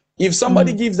 If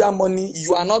somebody gives her money,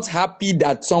 you are not happy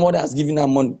that somebody has given her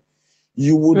money.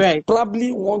 You would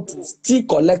probably want to still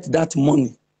collect that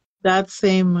money. That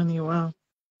same money, wow.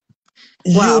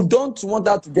 You don't want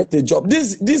her to get a job.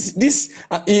 This,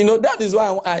 that is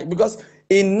why because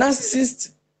a narcissist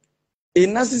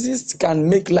can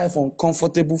make life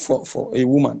uncomfortable for a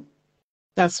woman.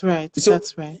 That's right. So,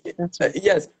 that's right.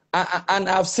 Yes, and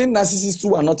I've seen narcissists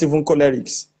who are not even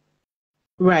cholerics.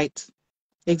 Right.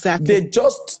 Exactly. They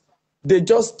just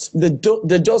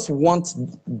want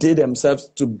they themselves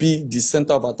to be the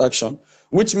center of attraction,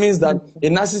 which means that a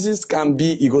narcissist can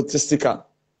be egotistical.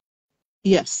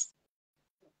 Yes.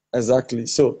 Exactly.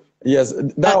 So yes,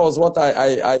 that was what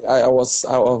I was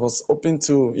hoping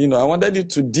to, I wanted you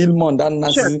to deal more on that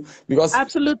narcissism, because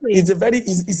absolutely it's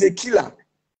a killer.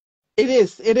 It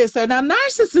is. So now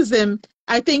narcissism,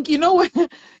 I think,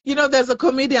 there's a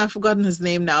comedian, I've forgotten his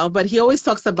name now, but he always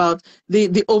talks about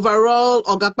the overall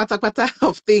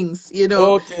of things,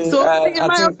 Okay. So I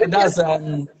think that's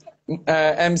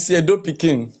MC Edo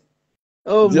Pikin.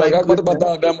 Oh my goodness.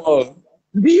 Of them all.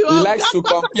 He likes to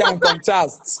compare and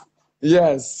contrast.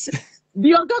 Yes.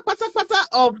 The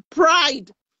of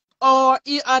pride or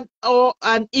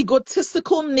an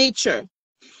egotistical nature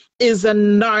is a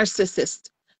narcissist.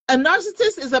 A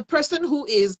narcissist is a person who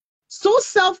is so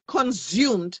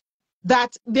self-consumed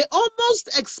that they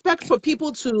almost expect for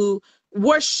people to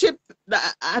worship,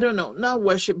 I don't know, not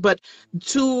worship, but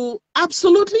to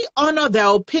absolutely honor their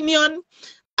opinion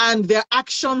and their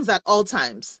actions at all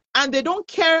times. And they don't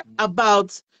care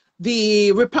about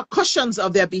the repercussions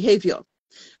of their behavior.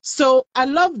 So I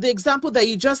love the example that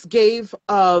you just gave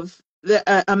of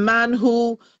a man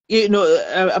who, you know,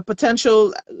 a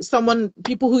potential someone,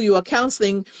 people who you are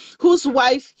counseling, whose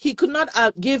wife he could not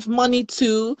give money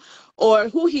to, or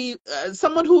who he,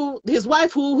 someone who, his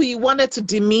wife who he wanted to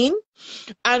demean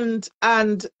and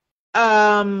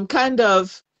kind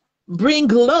of bring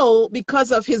low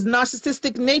because of his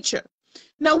narcissistic nature.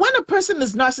 Now, when a person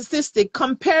is narcissistic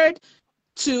compared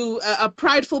to a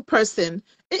prideful person,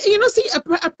 you know, see, a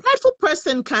prideful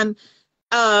person can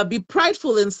be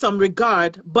prideful in some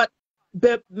regard, but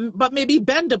maybe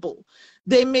bendable.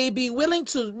 They may be willing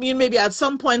to, maybe at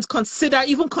some points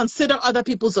even consider other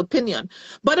people's opinion.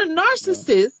 But a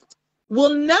narcissist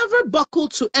will never buckle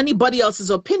to anybody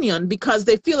else's opinion because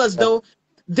they feel as though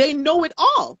they know it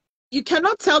all. You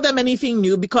cannot tell them anything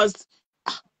new because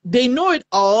they know it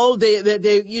all.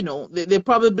 They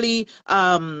probably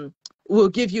will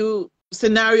give you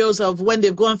scenarios of when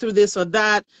they've gone through this or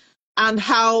that, and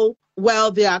how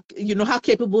well they are, how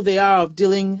capable they are of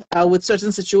dealing with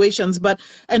certain situations. But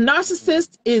a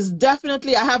narcissist is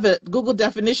definitely, I have a Google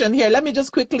definition here. Let me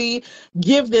just quickly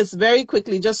give this very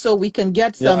quickly, just so we can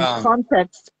get some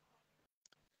context.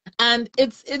 And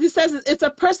it says it's a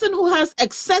person who has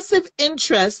excessive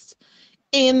interest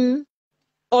in,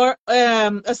 or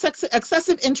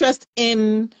excessive interest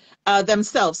in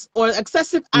themselves, or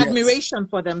excessive admiration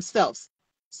for themselves.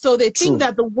 So they think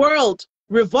that the world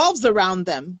revolves around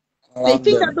them. They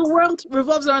think that the world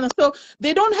revolves around them. So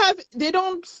they don't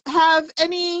have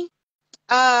any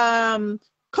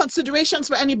considerations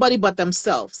for anybody but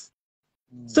themselves.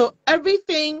 So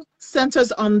everything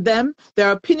centers on them.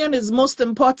 Their opinion is most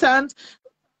important.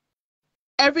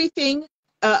 Everything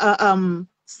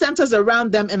centers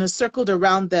around them and is circled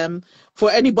around them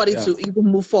for anybody to even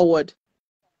move forward.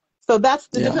 So that's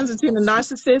the difference between a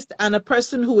narcissist and a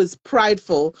person who is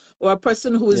prideful, or a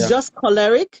person who is just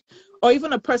choleric, or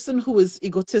even a person who is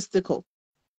egotistical.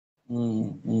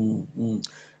 And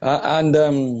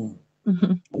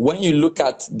when you look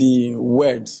at the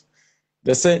words,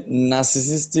 they say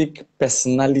narcissistic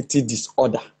personality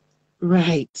disorder.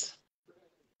 Right.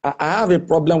 I have a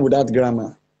problem with that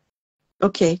grammar.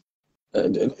 Okay.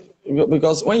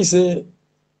 Because when you say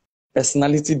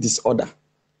personality disorder,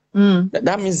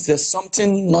 that means there's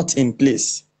something not in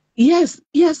place. Yes,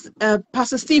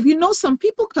 Pastor Steve, some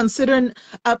people consider,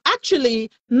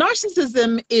 actually,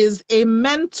 narcissism is a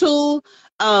mental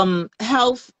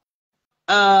health,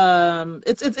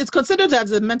 it's considered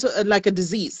as a mental, like a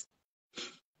disease.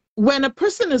 When a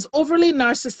person is overly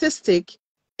narcissistic,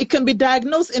 it can be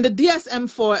diagnosed in the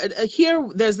DSM-4. Here,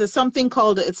 there's something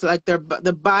called, it's like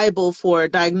the Bible for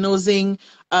diagnosing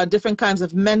different kinds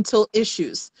of mental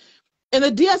issues. In the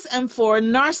DSM-4,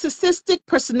 narcissistic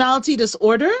personality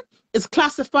disorder is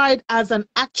classified as an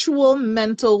actual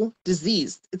mental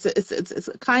disease. It's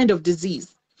a kind of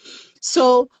disease.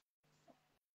 So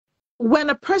when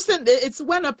a person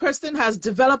has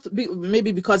developed,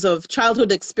 maybe because of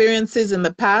childhood experiences in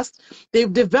the past,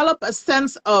 they've developed a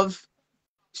sense of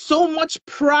so much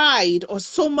pride or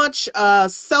so much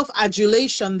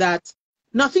self-adulation that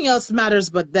nothing else matters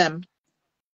but them.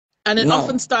 And it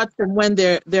often starts from when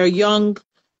they're young,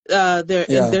 they're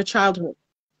in their childhood.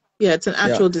 Yeah, it's an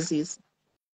actual disease.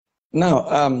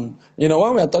 Now, when we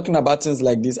are talking about things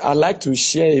like this, I like to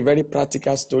share a very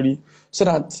practical story so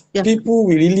that people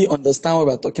will really understand what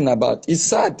we're talking about. It's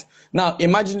sad. Now,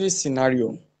 imagine this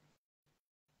scenario.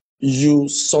 You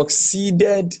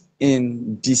succeeded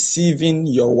in deceiving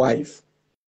your wife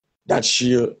that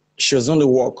she was going to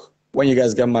work when you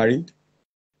guys get married.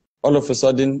 All of a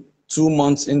sudden, 2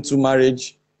 months into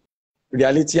marriage,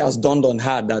 reality has dawned on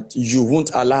her that you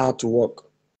won't allow her to work.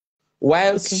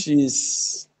 Whilst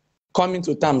she's coming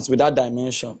to terms with that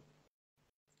dimension,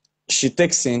 she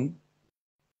takes in,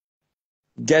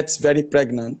 gets very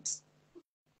pregnant,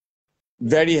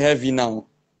 very heavy now.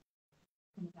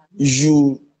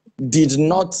 You did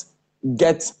not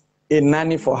get a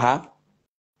nanny for her.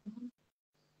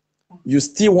 You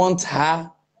still want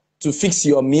her to fix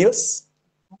your meals.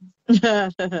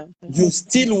 You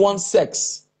still want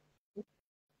sex.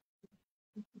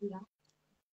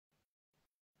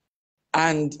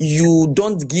 And you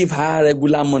don't give her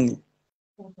regular money.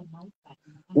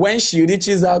 When she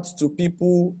reaches out to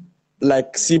people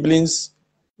like siblings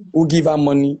who give her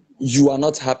money, you are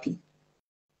not happy.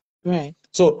 Right.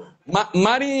 So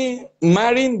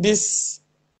marrying this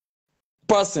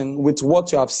person with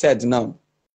what you have said now,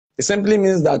 it simply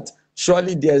means that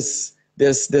surely there's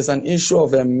an issue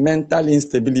of a mental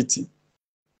instability.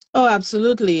 Oh,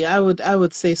 absolutely. I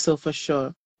would say so for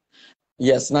sure.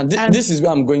 Yes. Now this is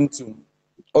where I'm going to.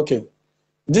 Okay.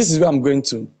 This is where I'm going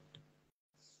to.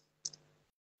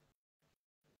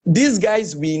 these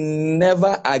guys will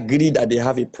never agree that they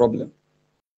have a problem.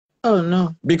 Oh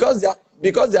no. Because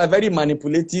they are very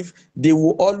manipulative, they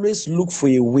will always look for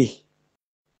a way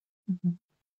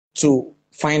to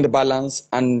find the balance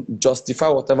and justify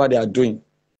whatever they are doing.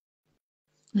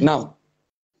 Now,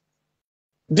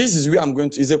 this is where I'm going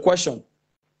to, is a question.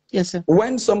 Yes, sir.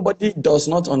 When somebody does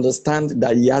not understand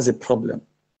that he has a problem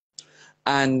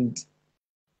and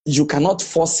you cannot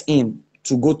force him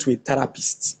to go to a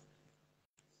therapist,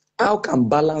 how can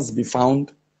balance be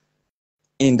found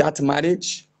in that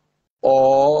marriage,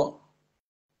 or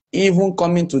even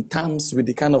coming to terms with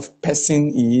the kind of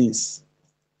person he is?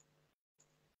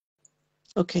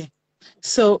 Okay.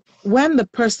 So when the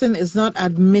person is not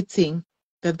admitting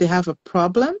that they have a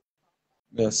problem,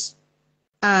 Yes.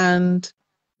 and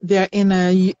they're in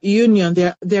a union,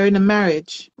 they're in a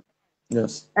marriage,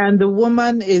 Yes. and the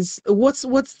woman is, what's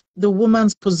the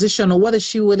woman's position, or what is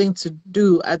she willing to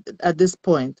do at this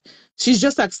point? She's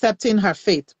just accepting her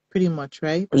fate, pretty much,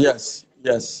 right? Yes.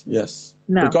 Yes. Yes.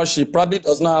 Now, Because she probably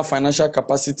does not have financial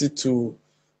capacity to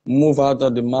move out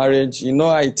of the marriage. You know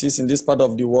how it is in this part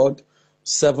of the world.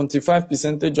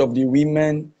 75% of the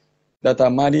women that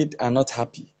are married are not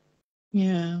happy.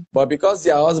 yeah, But because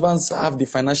their husbands have the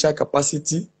financial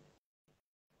capacity,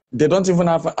 they don't even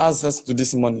have access to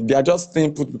this money. They are just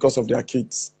staying put because of their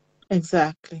kids,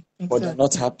 exactly. but they're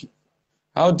not happy.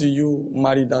 How do you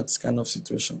marry that kind of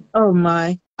situation? Oh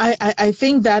my, I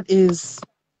think that is,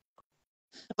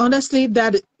 honestly,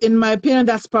 that, in my opinion,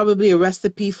 that's probably a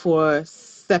recipe for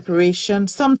separation,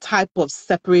 some type of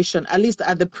separation, at least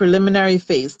at the preliminary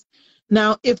phase.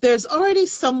 Now, if there's already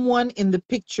someone in the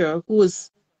picture who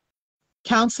is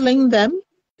counseling them,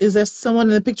 is there someone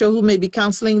in the picture who may be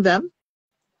counseling them,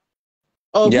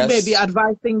 or who may be Yes.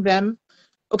 advising them?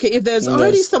 Okay, if there's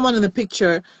already Yes. someone in the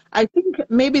picture, I think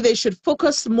maybe they should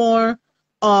focus more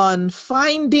on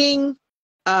finding,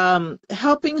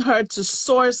 helping her to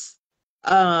source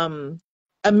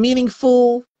a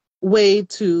meaningful way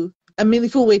to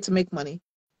make money,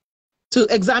 to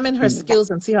examine her skills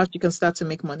and see how she can start to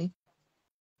make money.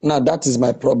 Now that is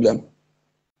my problem.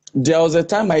 There was a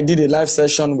time I did a live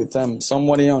session with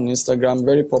somebody on Instagram,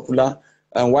 very popular,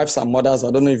 and Wives and Mothers.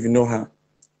 I don't know if you know her.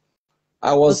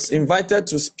 I was invited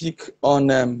to speak on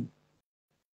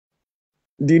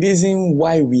the reason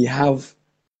why we have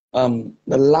the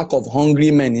lack of hungry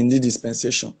men in this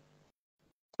dispensation.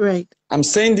 Right. I'm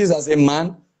saying this as a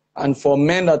man, and for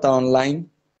men that are online,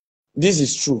 this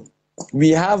is true. We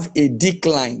have a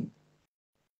decline.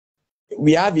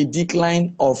 We have a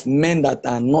decline of men that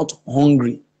are not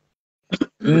hungry.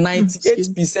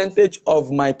 98%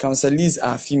 of my counselees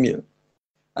are female,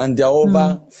 and they're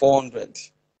over 400,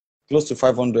 close to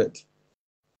 500.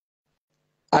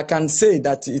 I can say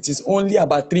that it is only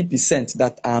about 3%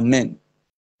 that are men.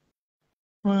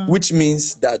 Which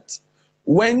means that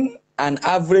when an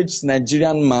average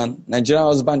Nigerian man, Nigerian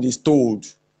husband is told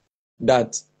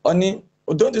that, honey,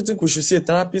 don't you think we should see a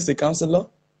therapist, a counselor?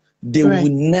 They will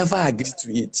never agree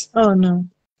to it. Oh, no.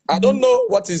 I don't know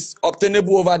what is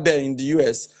obtainable over there in the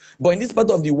US, but in this part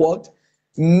of the world,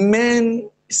 men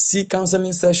see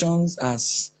counseling sessions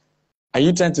as, are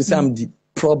you trying to say I'm the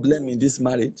problem in this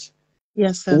marriage?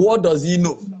 Yes, sir. What does he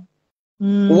know?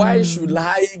 Why should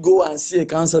I go and see a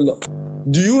counselor?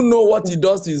 Do you know what he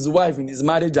does to his wife in his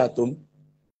marriage at home?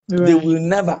 Right. They will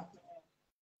never.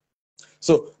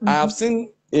 So I have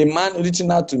seen a man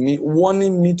reaching out to me,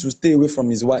 warning me to stay away from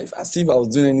his wife, as if I was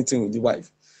doing anything with the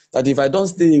wife. That if I don't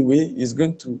stay away, he's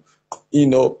going to,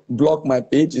 block my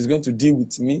page, he's going to deal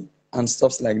with me and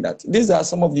stuff like that. These are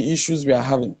some of the issues we are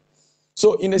having.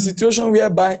 So in a situation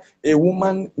whereby a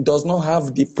woman does not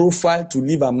have the profile to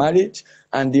live a marriage,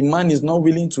 and the man is not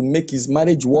willing to make his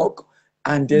marriage work,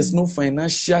 and there's no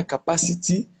financial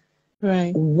capacity,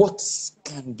 right? What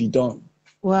can be done?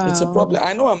 Wow. It's a problem.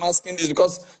 I know I'm asking this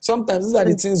because sometimes these are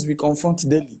the things we confront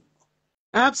daily.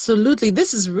 Absolutely.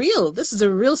 This is real. This is a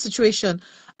real situation.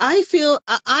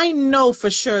 I know for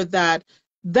sure that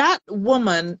that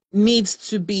woman needs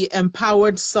to be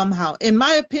empowered somehow. In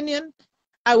my opinion,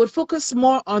 I would focus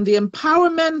more on the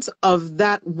empowerment of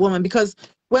that woman, because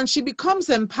when she becomes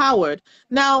empowered,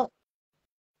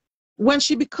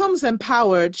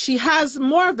 she has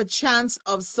more of a chance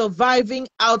of surviving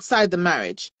outside the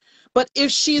marriage. But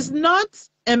if she's not,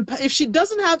 if she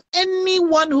doesn't have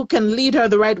anyone who can lead her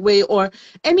the right way, or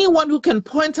anyone who can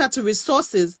point her to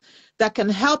resources that can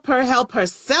help her help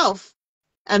herself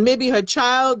and maybe her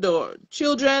child or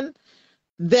children,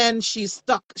 then she's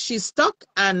stuck. She's stuck,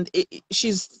 and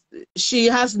she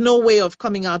has no way of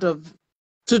coming out of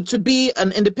to be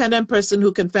an independent person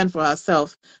who can fend for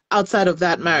herself outside of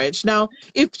that marriage. Now,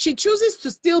 if she chooses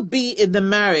to still be in the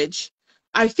marriage,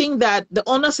 I think that the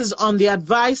onus is on the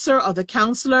advisor or the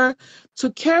counselor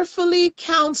to carefully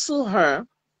counsel her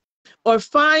or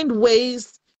find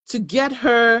ways to get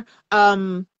her,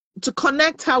 to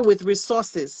connect her with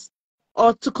resources,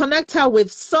 or to connect her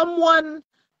with someone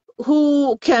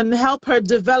who can help her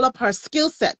develop her skill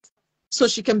set so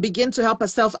she can begin to help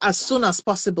herself as soon as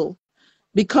possible.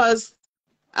 Because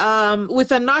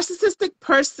with a narcissistic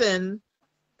person,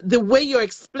 the way you're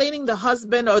explaining the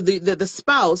husband or the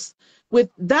spouse with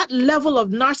that level of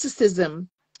narcissism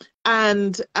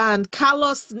and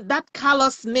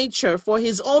callous nature for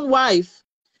his own wife,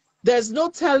 there's no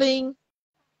telling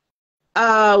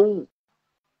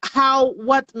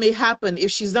what may happen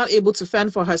if she's not able to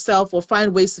fend for herself or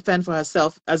find ways to fend for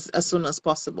herself as soon as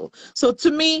possible. So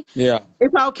to me,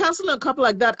 if I'll counsel a couple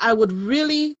like that, I would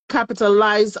really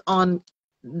capitalize on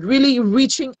really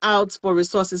reaching out for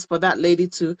resources for that lady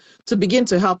to begin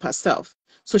to help herself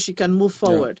so she can move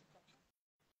forward.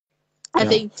 I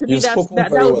think to me that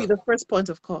would be the first point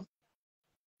of call.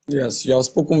 Yes, you have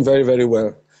spoken very, very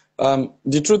well.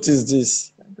 The truth is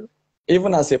this: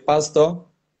 even as a pastor,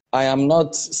 I am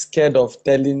not scared of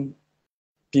telling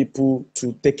people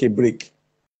to take a break.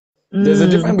 There's a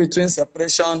difference between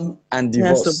separation and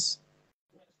divorce.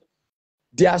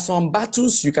 There are some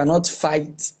battles you cannot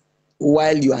fight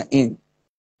while you are in.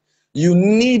 You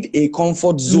need a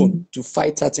comfort zone to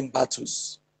fight certain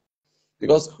battles.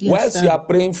 Because whilst you are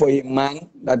praying for a man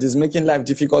that is making life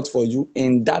difficult for you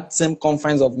in that same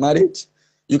confines of marriage,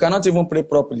 you cannot even pray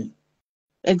properly.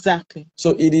 Exactly.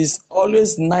 So it is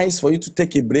always nice for you to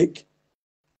take a break,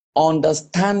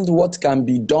 understand what can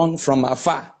be done from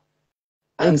afar,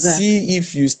 and see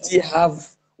if you still have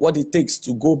what it takes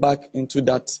to go back into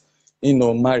that,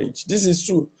 marriage. This is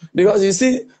true. Because you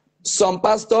see, some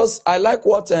pastors, I like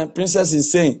what Princess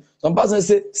is saying. Some pastors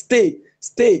say,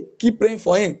 stay, keep praying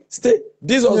for him, stay.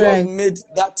 This was what made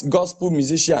that gospel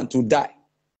musician to die.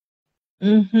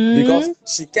 Because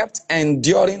she kept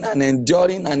enduring and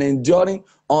enduring and enduring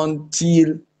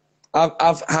until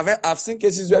I've seen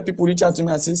cases where people reach out to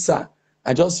me and say, sir,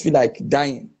 I just feel like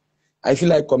dying. I feel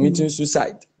like committing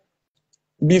suicide.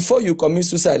 Before you commit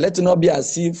suicide, let it not be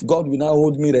as if God will now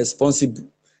hold me responsible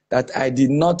that I did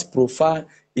not profile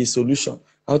a solution.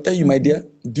 I'll tell you, my dear,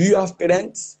 do you have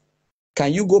parents?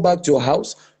 Can you go back to your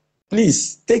house?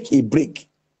 Please take a break.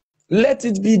 Let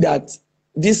it be that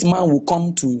this man will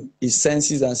come to his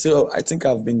senses and say, oh, I think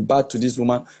I've been bad to this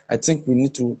woman. I think I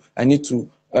need to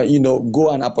go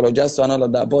and apologize to her and all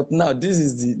of that. But now this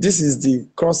is the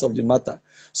cross of the matter.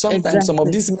 Sometimes some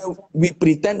of these men, we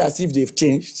pretend as if they've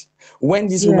changed. When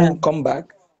these women come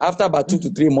back, after about 2 to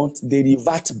 3 months, they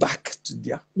revert back to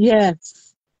their...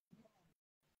 Yes.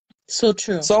 So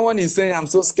true. Someone is saying, I'm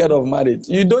so scared of marriage.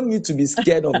 You don't need to be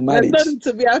scared of marriage. There's nothing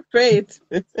to be afraid.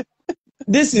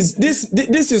 This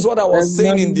is what I was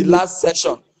saying in the last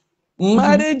session.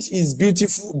 Marriage is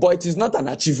beautiful, but it is not an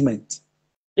achievement.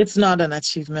 It's not an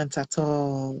achievement at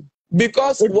all.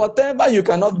 Because whatever you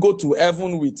cannot go to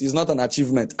heaven with is not an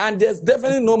achievement. And there's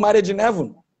definitely no marriage in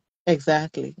heaven.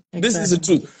 Exactly. This is the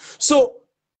truth. So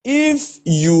if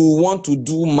you want to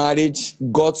do marriage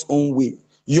God's own way,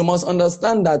 you must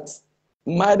understand that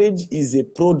marriage is a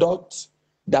product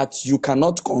that you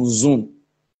cannot consume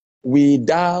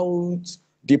without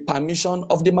the permission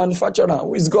of the manufacturer,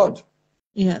 who is God.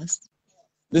 Yes.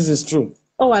 This is true.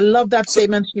 Oh, I love that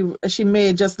statement she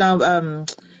made just now,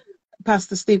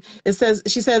 Pastor Steve.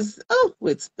 She says, oh,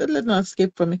 wait, let not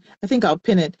escape from me. I think I'll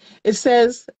pin it. It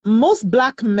says, most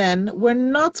black men were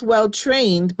not well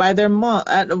trained by their mom,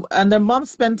 and their mom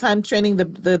spent time training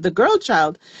the girl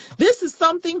child. This is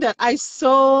something that I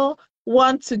so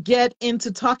want to get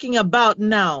into talking about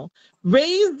now.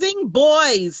 Raising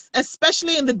boys,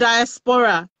 especially in the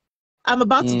diaspora. I'm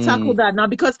about to tackle that now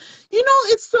because,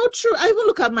 it's so true. I even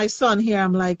look at my son here.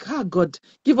 I'm like, oh, God,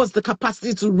 give us the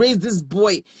capacity to raise this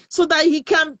boy so that he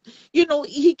can, he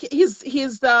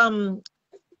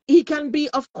can be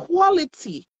of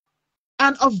quality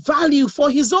and of value for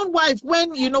his own wife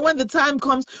when the time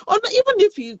comes, or even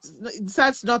if he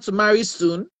decides not to marry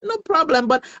soon, no problem.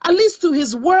 But at least to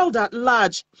his world at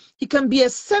large, he can be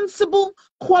a sensible,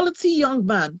 quality young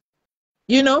man.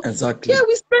 Exactly. Yeah,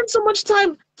 we spend so much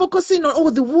time focusing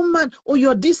on the woman or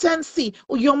your decency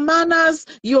or your manners,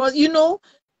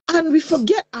 and we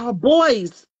forget our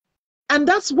boys. And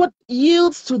that's what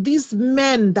yields to these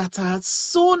men that are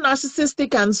so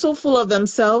narcissistic and so full of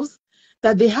themselves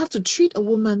that they have to treat a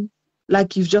woman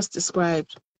like you've just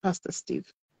described, Pastor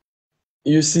Steve.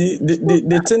 You see,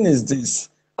 the thing is this.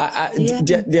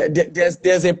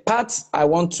 There's a part I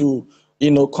want to,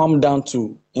 come down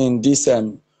to in this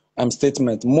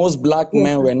statement. Most black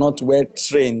men were not well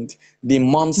trained. The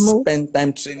mom spent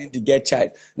time training the girl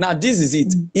child. Now, this is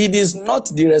it. It is not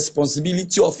the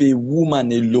responsibility of a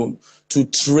woman alone to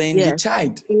train the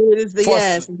child. It is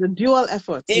First, it's a dual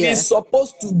effort. it is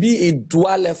supposed to be a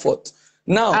dual effort.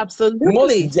 Now, absolutely.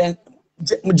 most Gen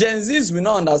Zs will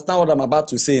not understand what I'm about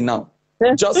to say now.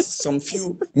 Just some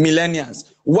few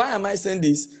millennials. Why am I saying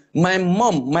this? My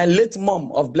mom, my late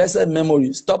mom of blessed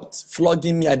memory, stopped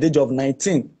flogging me at the age of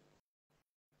 19.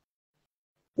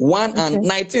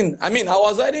 19. I mean, I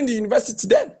was already in the university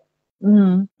then.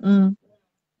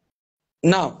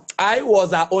 Now, I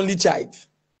was her only child.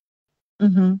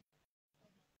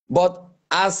 But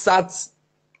as at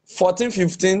 14,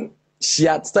 15, she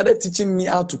had started teaching me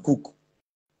how to cook.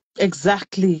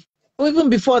 Exactly. Even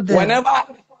before then.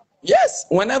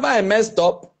 Whenever I messed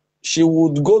up, she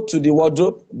would go to the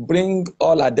wardrobe, bring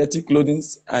all her dirty clothing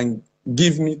and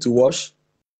give me to wash.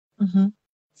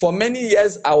 For many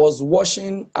years, I was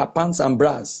washing her pants and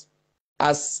bras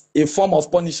as a form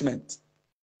of punishment.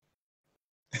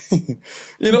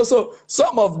 So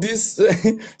some of these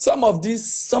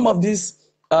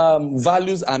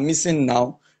values are missing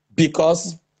now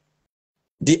because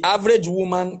the average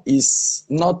woman is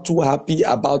not too happy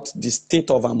about the state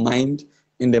of her mind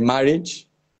in the marriage.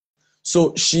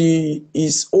 So she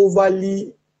is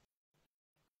overly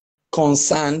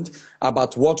concerned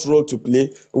about what role to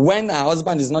play when her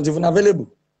husband is not even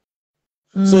available.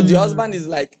 So the husband is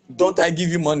like, don't I give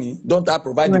you money? Don't I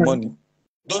provide the money?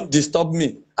 Don't disturb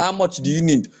me. How much do you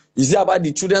need? Is it about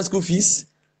the children's school fees?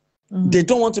 They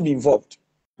don't want to be involved.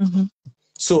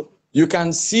 So you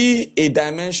can see a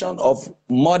dimension of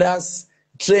mothers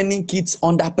training kids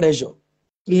under pressure.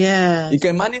 Yeah. You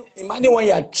can imagine when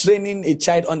you are training a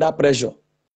child under pressure.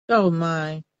 Oh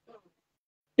my.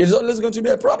 It's always going to be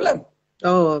a problem.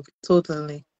 Oh,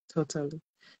 totally. So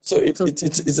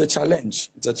it's a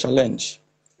challenge. It's a challenge.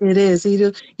 It is.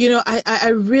 I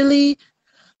really,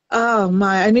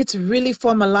 I need to really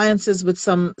form alliances with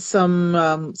some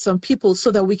people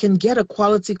so that we can get a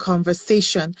quality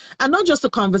conversation, and not just a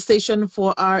conversation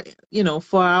for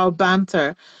our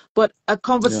banter, but a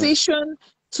conversation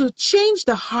to change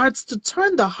the hearts, to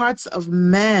turn the hearts of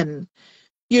men.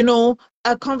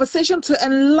 A conversation to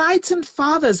enlighten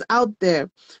fathers out there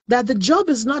that the job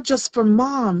is not just for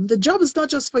mom, the job is not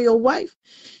just for your wife.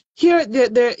 Here,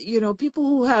 there, people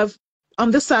who have on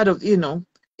this side of, in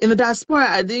the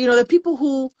diaspora, the people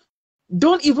who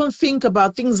don't even think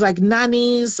about things like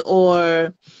nannies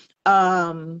or,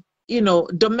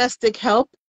 domestic help,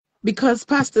 because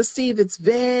Pastor Steve, it's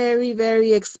very,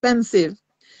 very expensive.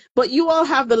 But you all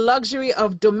have the luxury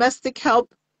of domestic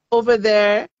help over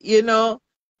there,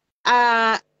 and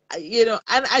I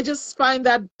just find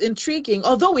that intriguing.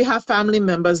 Although we have family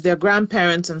members, their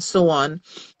grandparents and so on,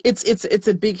 it's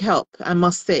a big help, I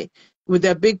must say, with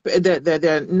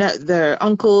their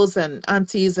uncles and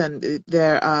aunties and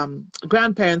their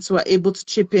grandparents who are able to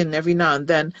chip in every now and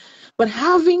then. But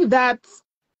having that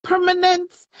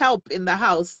permanent help in the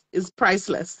house is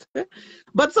priceless.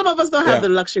 But some of us don't have the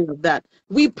luxury of that.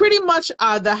 We pretty much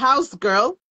are the house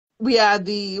girl. We are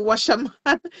the washerman.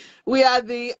 We are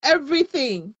the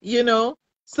everything,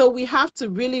 So we have to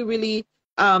really, really,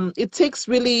 it takes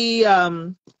really,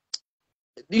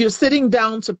 you're sitting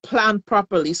down to plan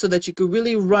properly so that you could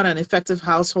really run an effective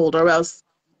household, or else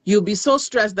you'll be so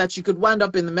stressed that you could wind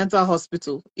up in the mental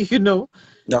hospital,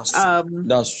 That's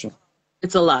true.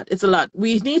 It's a lot. It's a lot.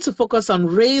 We need to focus on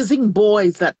raising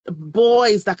boys that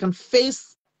can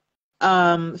face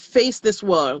this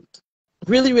world.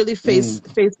 Really, really face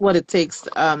what it takes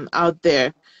out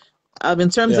there, in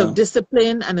terms of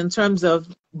discipline and in terms of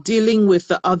dealing with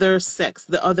the other sex,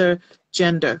 the other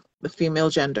gender, the female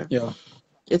gender. Yeah,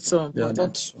 it's so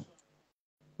important.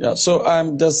 So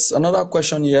there's another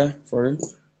question here for you.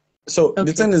 So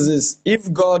the thing is this: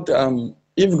 if God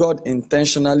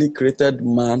intentionally created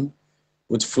man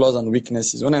with flaws and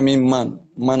weaknesses, when I mean man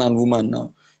and woman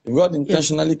now, if God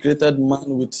intentionally created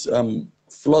man with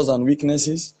flaws and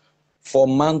weaknesses, for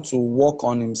man to work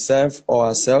on himself or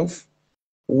herself,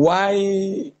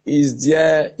 why is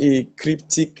there a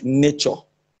cryptic nature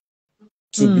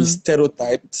to be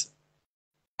stereotyped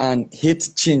and hate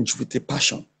change with a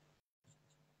passion?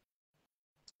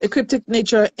 A cryptic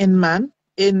nature in man,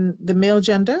 in the male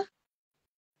gender?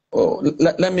 Oh,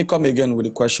 let me come again with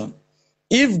the question.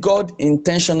 If God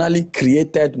intentionally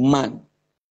created man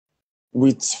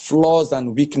with flaws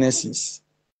and weaknesses,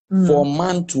 for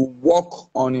man to work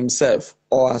on himself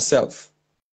or herself,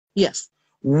 yes,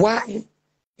 why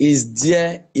is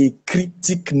there a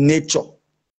cryptic nature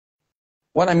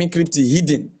What I mean cryptic,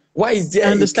 hidden. Why is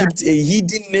there a cryptic, a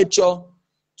hidden nature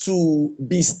to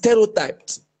be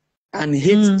stereotyped and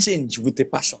hate change with a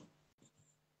passion?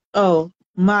 Oh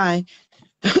my.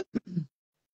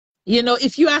 You know,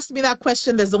 if you ask me that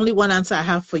question, there's only one answer I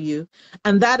have for you.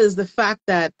 And that is the fact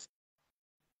that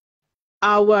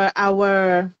our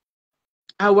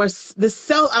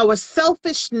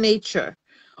selfish nature,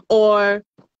 or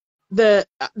the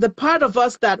part of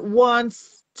us that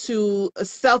wants to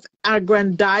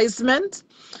self-aggrandizement,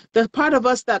 the part of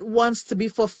us that wants to be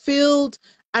fulfilled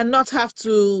and not have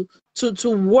to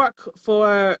work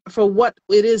for what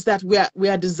it is that we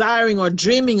are desiring or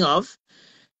dreaming of.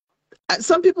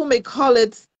 Some people may call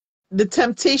it the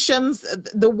temptations,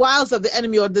 the wiles of the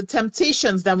enemy, or the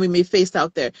temptations that we may face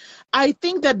out there. I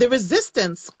think that the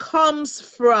resistance comes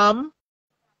from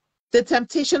the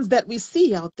temptations that we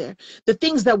see out there, the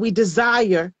things that we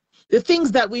desire, the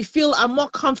things that we feel are more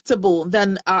comfortable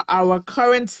than our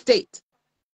current state.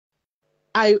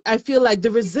 I feel like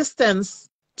the resistance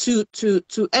to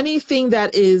anything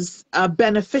that is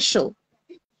beneficial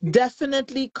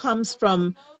definitely comes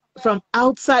from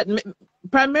outside,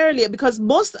 primarily because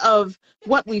most of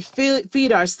what we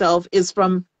feed ourselves is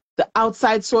from the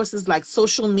outside sources like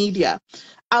social media,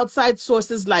 outside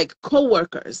sources like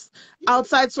co-workers,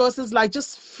 outside sources like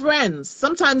just friends,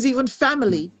 sometimes even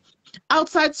family,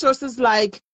 outside sources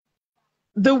like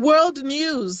the world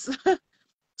news.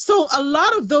 So a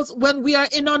lot of those, when we are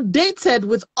inundated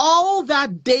with all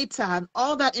that data and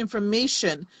all that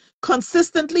information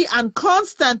consistently and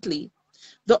constantly,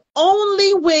 the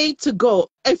only way to go,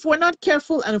 if we're not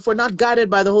careful and if we're not guided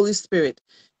by the Holy Spirit,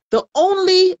 the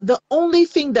only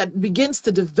thing that begins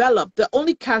to develop, the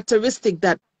only characteristic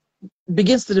that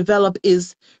begins to develop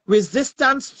is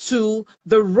resistance to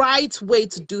the right way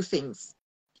to do things.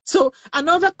 So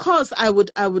another cause I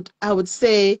would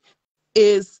say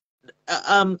is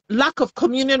lack of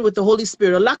communion with the Holy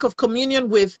Spirit, or lack of communion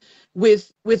with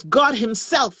God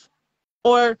Himself,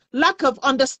 or lack of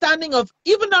understanding of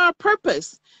even our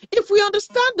purpose. If we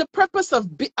understand the purpose of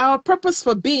our purpose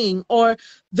for being, or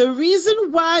the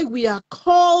reason why we are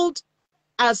called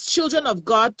as children of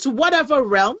God to whatever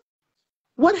realm,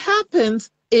 what happens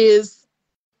is,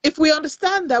 if we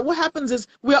understand that, what happens is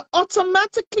we are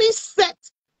automatically set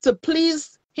to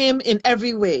please Him in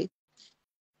every way.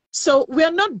 So we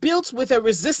are not built with a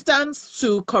resistance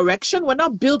to correction. We're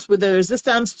not built with a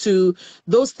resistance to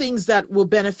those things that will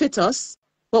benefit us,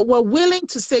 but we're willing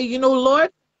to say, you know, Lord,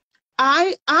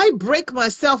 I break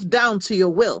myself down to your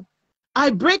will. I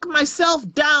break myself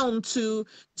down to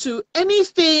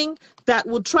anything that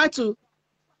will try to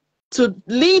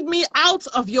lead me out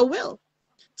of your will.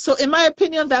 So in my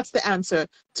opinion, that's the answer.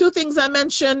 Two things I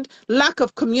mentioned: lack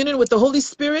of communion with the Holy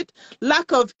Spirit,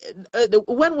 lack of,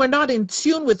 when we're not in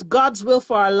tune with God's will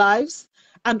for our lives,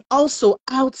 and also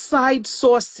outside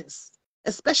sources,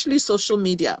 especially social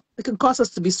media. It can cause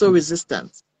us to be so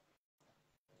resistant.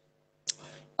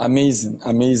 Amazing,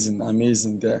 amazing,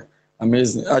 amazing there.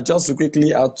 Amazing. Just to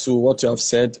quickly add to what you have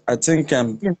said, I think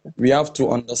Yes. we have to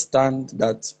understand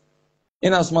that,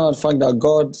 in as much as the fact that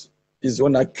God is the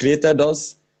one that created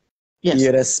us, Yes. He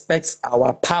respects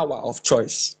our power of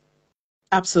choice.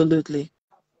 Absolutely.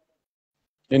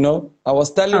 You know, I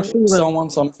was telling someone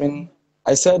something.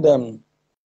 I said,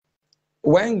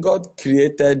 when God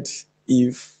created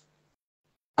Eve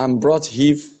and brought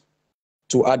Eve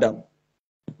to Adam,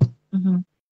 Mm-hmm.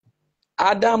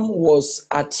 Adam was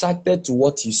attracted to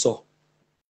what he saw.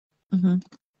 Mm-hmm.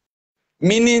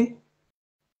 Meaning,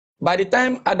 by the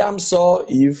time Adam saw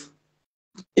Eve,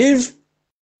 if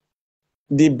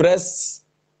the breasts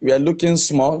were looking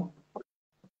small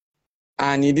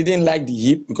and he didn't like the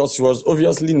hip because she was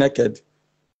obviously naked,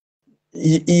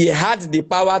 he had the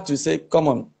power to say, come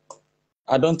on,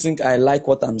 I don't think I like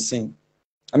what I'm seeing.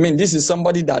 I mean, this is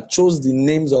somebody that chose the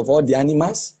names of all the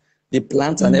animals, the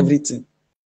plants, and everything.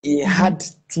 He had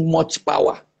too much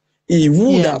power. He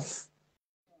would have.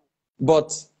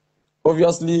 But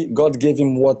obviously, God gave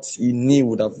him what he knew he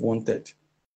would have wanted.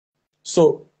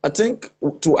 So I think,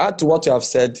 to add to what you have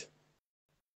said,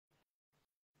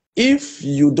 if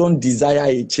you don't desire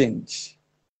a change,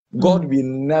 God will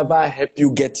never help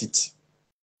you get it.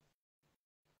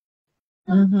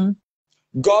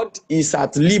 God is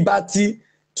at liberty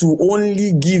to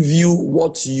only give you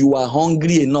what you are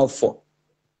hungry enough for.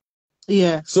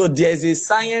 Yeah. So there's a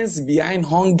science behind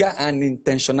hunger and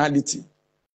intentionality.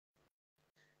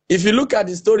 If you look at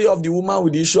the story of the woman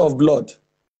with the issue of blood,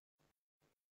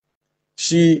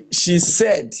 she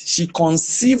said, she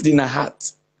conceived in her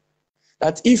heart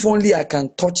that if only I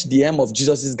can touch the hem of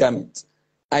Jesus' garment,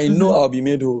 I know I'll be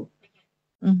made whole.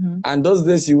 And those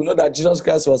days, you know that Jesus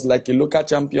Christ was like a local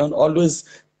champion, always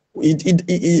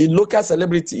a local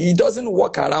celebrity. He doesn't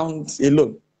walk around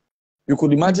alone. You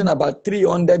could imagine about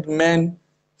 300 men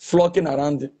flocking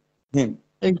around him.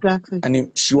 Exactly.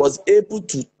 And she was able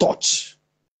to touch.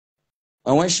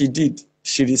 And when she did,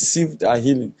 she received her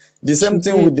healing. The same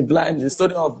thing with the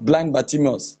story of blind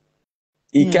Bartimaeus.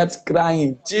 He kept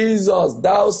crying, Jesus,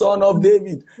 thou son of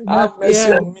David, have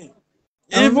mercy on me.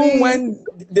 Even when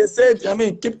they said,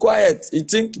 keep quiet, you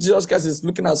think Jesus Christ is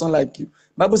looking at someone like you.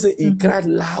 Bible says he cried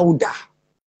louder.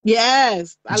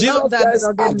 Yes, I love Jesus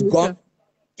that. Christ had gone.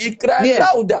 He cried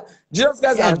louder. Jesus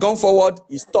Christ had gone forward.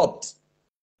 He stopped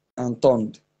and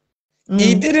turned.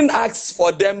 He didn't ask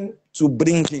for them to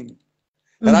bring him.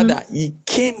 Rather, he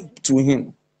came to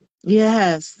him.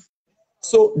 Yes.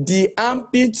 So the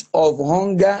armpit of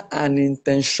hunger and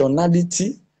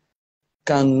intentionality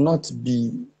cannot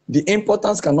be, the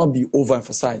importance cannot be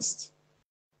overemphasized.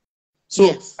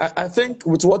 So I think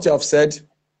with what you have said,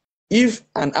 if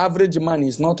an average man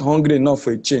is not hungry enough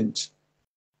for a change,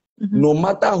 no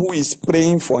matter who is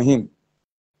praying for him,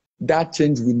 that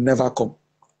change will never come.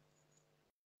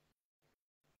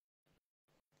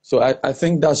 So I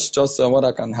think that's just what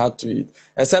I can add to it.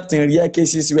 Except in rare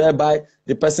cases whereby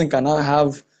the person cannot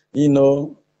have,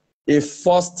 a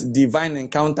first divine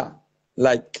encounter.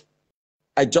 Like,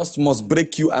 I just must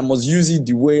break you. I must use it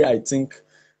the way I think.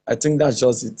 I think that's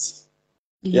just it.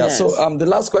 Yes. Yeah. So the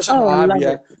last question I have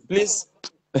here, please.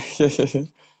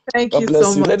 Thank God you bless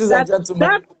so you, much. ladies and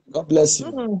gentlemen. God bless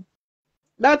you.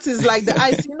 That is like the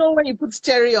ice. When you put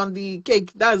cherry on the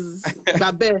cake, that's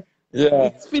babe. Yeah.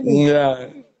 It's finished. Yeah.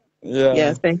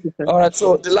 Yes, thank you, sir. All right,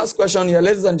 so the last question here,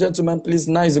 ladies and gentlemen, please,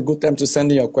 now is a good time to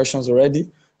send in your questions already.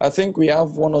 I think we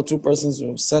have one or two persons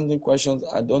who are sending questions.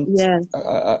 I don't.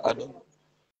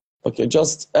 Okay,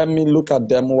 just let me look at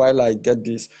them while I get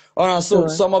this. All right, so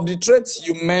some of the traits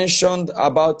you mentioned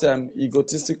about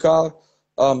egotistical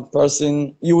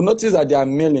person, you will notice that they are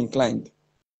male inclined.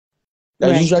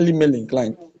 They're usually male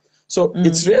inclined. So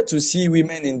it's rare to see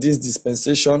women in this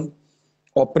dispensation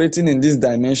operating in this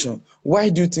dimension. Why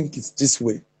do you think it's this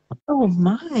way? Oh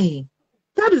my,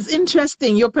 that is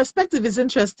interesting. Your perspective is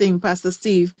interesting, Pastor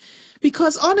Steve,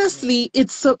 because honestly,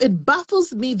 it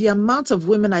baffles me the amount of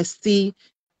women I see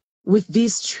with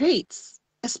these traits,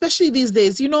 especially these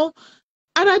days. And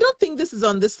I don't think this is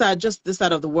on this side, just this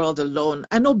side of the world alone.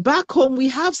 I know back home we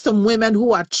have some women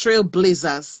who are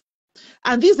trailblazers,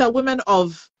 and these are women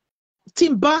of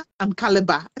timber and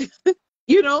caliber.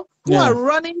 Who are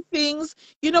running things.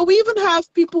 We even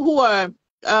have people who are,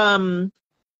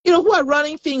 who are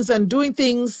running things and doing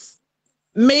things,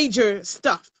 major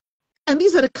stuff. And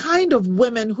these are the kind of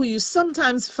women who you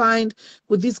sometimes find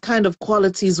with these kind of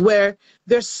qualities where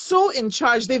they're so in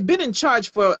charge. They've been in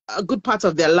charge for a good part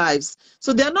of their lives.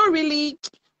 So they're not really,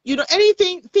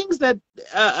 things that,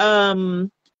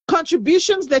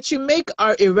 contributions that you make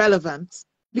are irrelevant,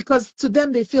 because to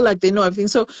them, they feel like they know everything.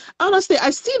 So honestly, I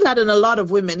see that in a lot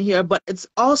of women here, but it's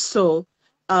also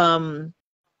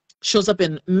shows up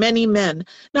in many men.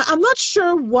 Now, I'm not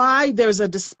sure why there's a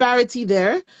disparity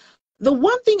there. The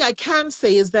one thing I can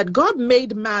say is that God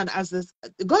made woman as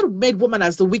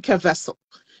the weaker vessel.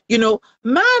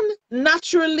 Man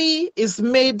naturally is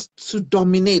made to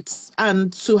dominate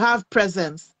and to have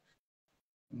presence.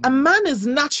 A man is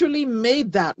naturally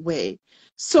made that way.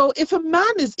 So if a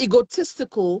man is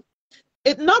egotistical,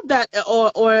 it not that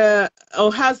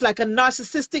or has like a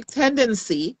narcissistic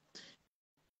tendency,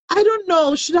 I don't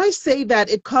know, should I say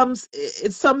that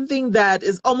it's something that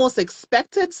is almost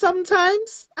expected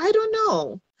sometimes? I don't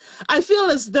know. I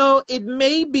feel as though it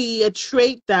may be a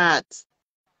trait that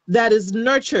is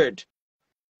nurtured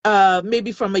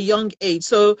maybe from a young age.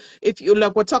 So if you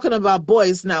we're talking about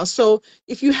boys now. So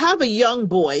if you have a young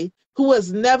boy who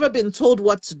has never been told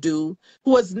what to do,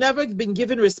 who has never been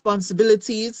given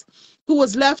responsibilities, who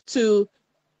was left to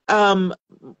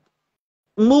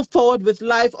move forward with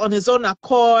life on his own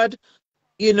accord,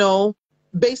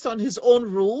 based on his own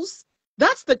rules,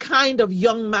 that's the kind of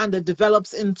young man that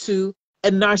develops into a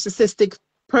narcissistic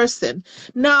person.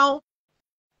 Now,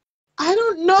 I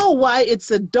don't know why it's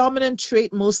a dominant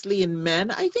trait mostly in men.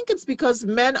 I think it's because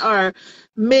men are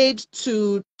made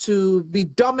to be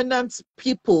dominant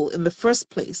people in the first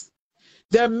place.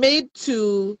 They're made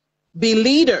to be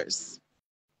leaders.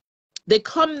 They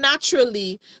come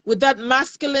naturally with that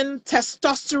masculine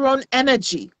testosterone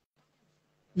energy.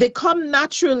 They come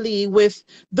naturally with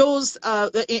those,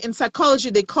 in psychology,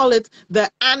 they call it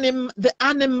the anima. The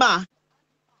animus.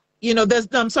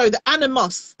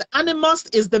 The animus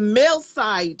is the male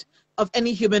side of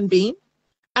any human being.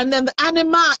 And then the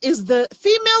anima is the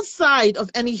female side of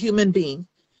any human being.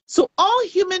 So all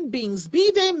human beings,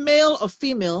 be they male or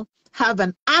female, have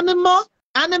an anima,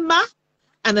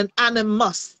 and an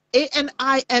animus.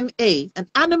 A-N-I-M-A. An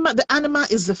anima, the anima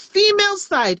is the female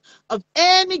side of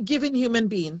any given human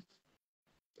being.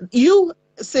 You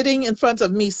sitting in front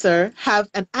of me, sir, have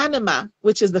an anima,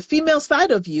 which is the female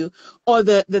side of you, or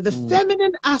the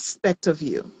feminine aspect of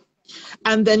you.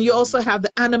 And then you also have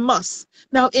the animus.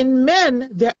 Now, in men,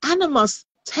 their animus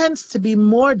tends to be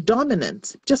more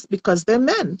dominant just because they're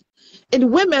men.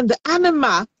 In women, the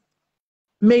anima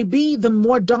may be the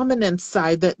more dominant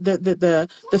side, the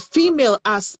female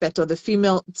aspect or the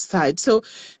female side. So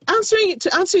to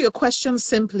answer your question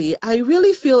simply, I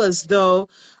really feel as though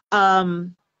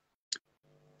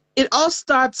it all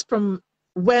starts from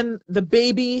when the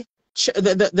baby,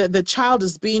 the child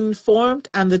is being formed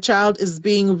and the child is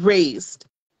being raised.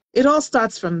 It all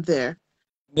starts from there.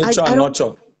 Nature and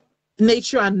nurture.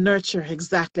 Nature and nurture,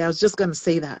 exactly. I was just going to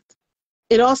say that.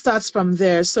 It all starts from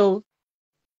there. So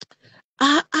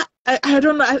I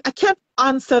don't know. I can't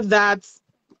answer that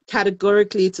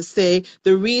categorically to say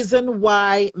the reason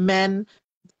why men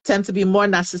tend to be more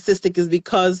narcissistic is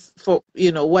because, for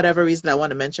whatever reason I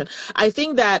want to mention. I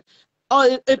think that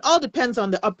it all depends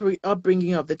on the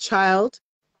upbringing of the child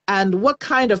and what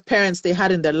kind of parents they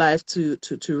had in their life to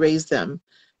raise them.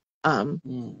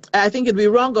 I think it'd be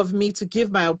wrong of me to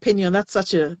give my opinion. That's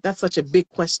such a big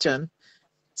question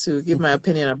to give my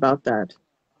opinion about that.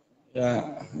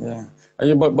 Yeah.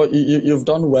 But you've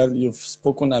done well. You've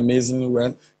spoken amazingly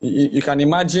well. You can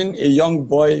imagine a young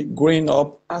boy growing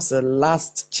up as a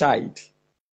last child.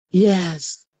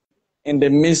 Yes. In the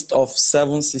midst of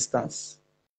 7 sisters,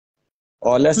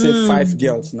 or let's say 5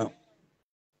 girls now.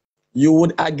 You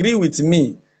would agree with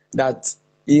me that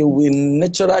he will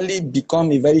naturally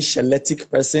become a very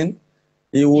sheletic person.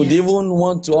 He would even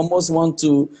want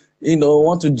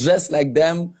to dress like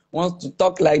them, want to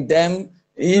talk like them.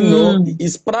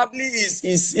 It's probably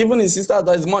even his sister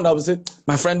or his mom that will say,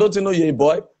 "My friend, don't you know you're a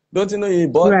boy? Don't you know you're a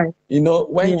boy?" Right.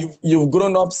 When you've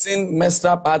grown up seeing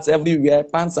menstrual parts everywhere,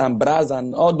 pants and bras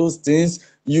and all those things,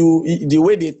 the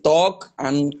way they talk,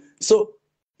 and so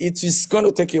it is going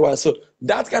to take a while. So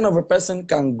that kind of a person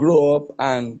can grow up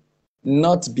and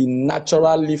not be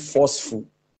naturally forceful.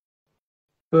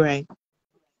 Right.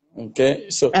 Okay.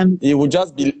 So he will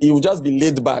just be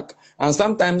laid back. And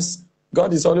sometimes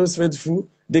God is always faithful.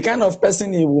 The kind of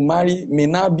person he will marry may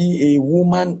not be a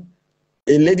woman,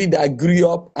 a lady that grew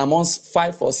up amongst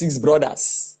 5 or 6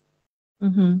 brothers.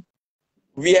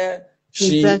 Where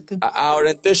our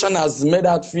orientation has made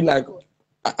her feel like,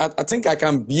 I think I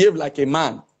can behave like a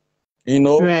man.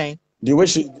 Right.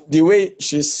 The way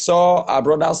she saw her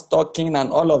brothers talking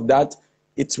and all of that,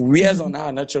 it wears on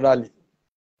her naturally.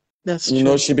 That's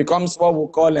true. She becomes what we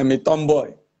call a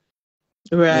tomboy.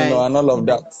 Right. And all of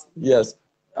that. Yes.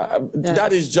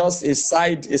 That is just a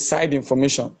side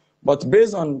information. But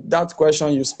based on that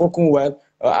question, you've spoken well.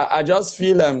 I just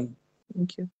feel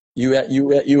thank you.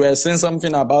 You were saying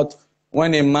something about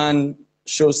when a man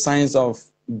shows signs of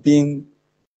being,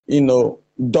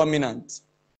 dominant.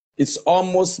 It's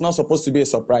almost not supposed to be a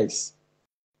surprise.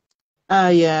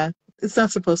 Yeah. It's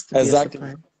not supposed to be a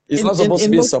surprise. It's not supposed to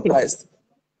be a surprise.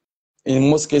 In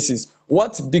most cases,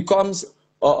 what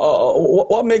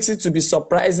makes it to be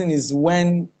surprising is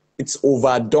when it's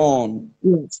overdone.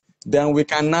 Yes. Then we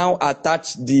can now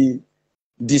attach the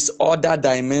disorder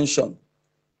dimension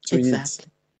to it.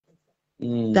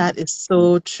 That is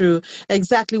so true.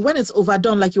 Exactly. When it's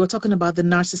overdone, like you were talking about the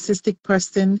narcissistic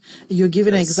person, you're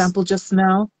giving an example just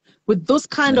now, with those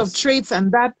kind of traits,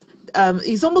 and that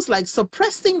he's almost like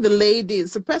suppressing the lady,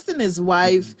 suppressing his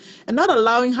wife, and not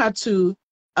allowing her to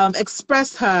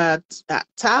express her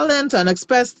talent and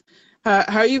express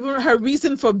her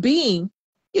reason for being.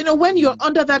 When you're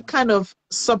under that kind of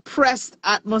suppressed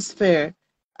atmosphere,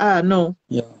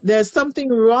 there's something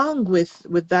wrong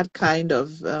with that kind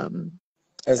of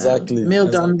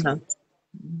male dominance.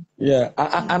 Yeah,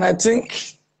 and I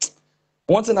think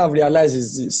one thing I've realized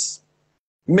is this: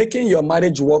 making your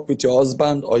marriage work with your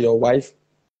husband or your wife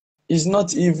is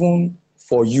not even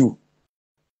for you.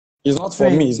 It's not for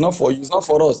me. It's not for you. It's not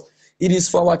for us. It is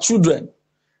for our children.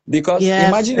 Because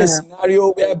imagine a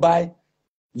scenario whereby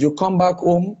you come back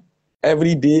home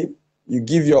every day, you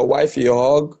give your wife a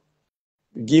hug,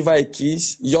 you give her a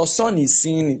kiss. Your son is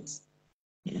seeing it.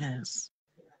 Yes.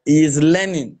 He is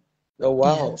learning. Oh,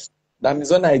 wow. Yes. That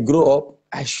means when I grow up,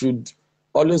 I should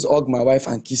always hug my wife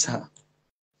and kiss her.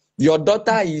 Your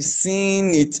daughter is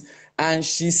seeing it, and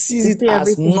she sees it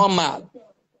as normal.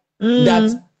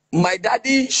 That my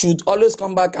daddy should always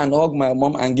come back and hug my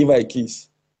mom and give her a kiss.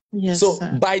 Yes, So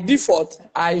sir. by default,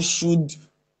 I should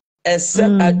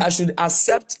I should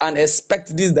accept and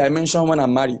expect this dimension when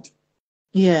I'm married.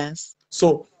 Yes.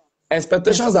 So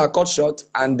expectations Yes. are cut short,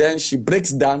 and then she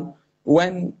breaks down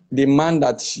when the man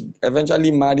that she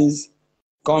eventually marries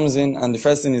comes in, and the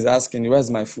first thing is asking, "Where's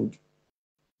my food?"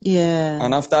 Yeah.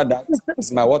 And after that,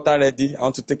 "Is my water ready? I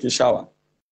want to take a shower."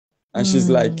 And she's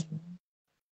like, Mm.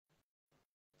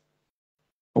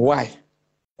 "Why?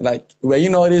 Like, were you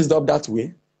not raised up that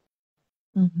way?"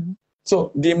 Mm-hmm.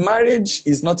 So the marriage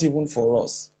is not even for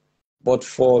us, but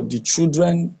for the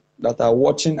children that are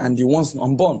watching and the ones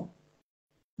unborn.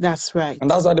 That's right. And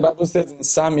that's what the Bible says in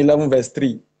Psalm 11, verse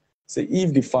 3. Say,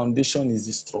 if the foundation is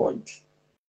destroyed.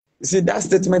 You see, that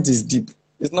statement is deep.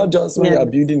 It's not just when you Yes. are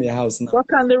building a house now. What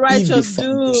can the If the righteous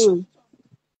foundation. do?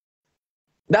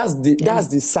 That's Yes.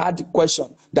 the sad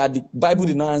question that the Bible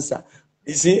did not answer.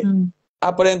 You see, Mm.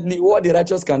 apparently what the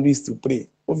righteous can do is to pray.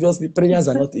 Obviously, prayers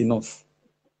are not enough.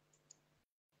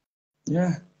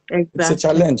 Yeah. It's a Exactly.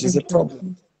 challenge, it's a problem.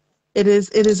 Exactly. It is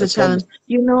It's a a challenge.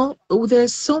 problem.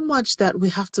 There's so much that we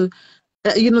have to,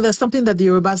 there's something that the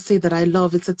Yorubas say that I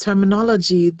love. It's a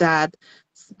terminology that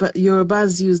but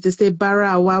Yorubas use. They say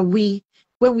bara awa we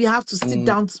when we have to sit Mm.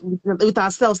 down with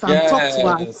ourselves and talk to Yes.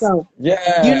 ourselves.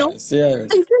 You know, Yes.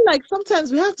 Yes. I feel like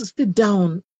sometimes we have to sit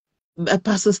down,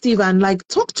 Pastor Steve, and like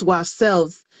talk to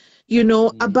ourselves,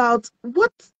 Mm. about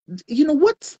what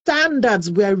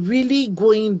standards we're really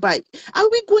going by. Are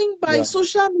we going by Yeah.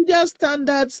 social media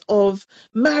standards of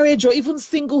marriage or even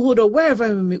singlehood or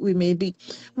wherever we may be?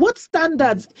 What Mm.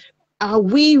 standards are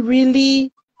we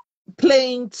really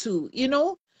playing to?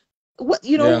 Yeah.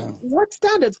 What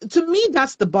standards? To me,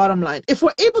 that's the bottom line. If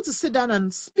we're able to sit down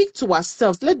and speak to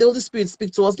ourselves, let the Holy Spirit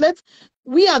speak to us. Let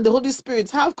we and the Holy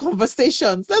Spirit have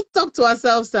conversations. Let's talk to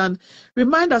ourselves and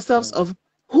remind ourselves Yeah. of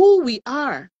who we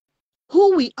are,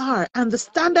 and the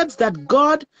standards that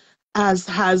God has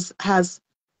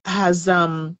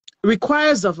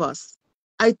requires of us.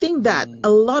 I think that a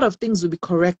Mm. lot of things will be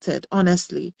corrected,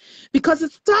 honestly, because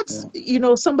it starts.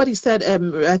 Yeah. Somebody said,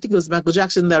 I think it was Michael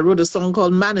Jackson that wrote a song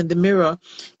called "Man in the Mirror."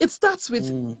 It starts with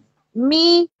Mm.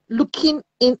 me looking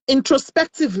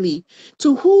introspectively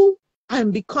to who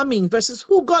I'm becoming versus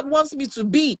who God wants me to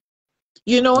be.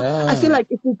 I feel Yeah. like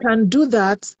if we can do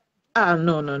that,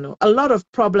 no, no, no, a lot of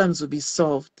problems will be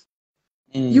solved.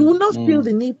 You will Mm. not feel Mm.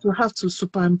 the need to have to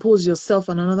superimpose yourself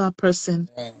on another person,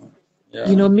 Yeah.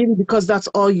 Yeah. maybe because that's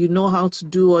all you know how to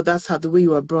do, or that's how the way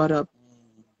you were brought up,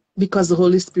 because the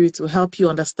Holy Spirit will help you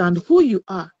understand who you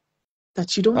are,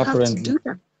 that you don't have to Apparently. do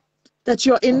that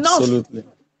you're enough. Absolutely.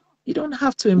 You don't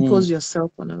have to Mm. impose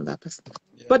yourself on another person.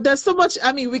 Yeah. But there's so much,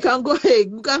 we can go, hey,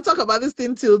 we can talk about this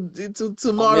thing till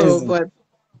tomorrow, Amazing. but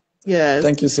yes,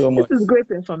 Thank you so this much. is great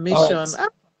All information. right.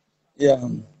 Yeah.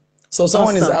 So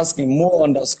someone is Awesome. asking more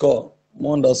underscore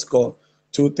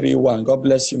 231. God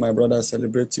bless you, my brother. I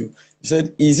celebrate you. He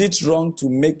said, is it wrong to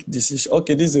make decisions?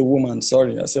 Okay, this is a woman.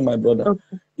 Sorry, I said my brother.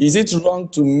 Okay. Is it wrong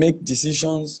to make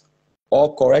decisions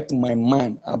or correct my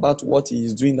man about what he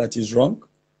is doing that is wrong?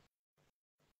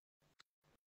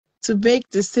 To make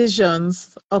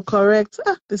decisions or correct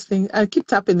this thing. I keep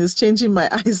tapping, it's changing my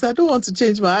eyes. I don't want to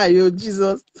change my eye, oh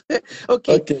Jesus.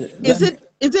 Okay. Okay. Is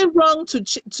it wrong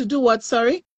to do what?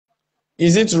 Sorry?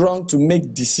 Is it wrong to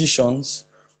make decisions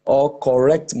or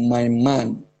correct my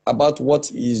man about what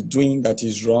he is doing that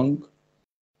is wrong?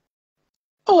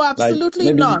 Oh, Like absolutely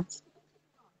maybe. not.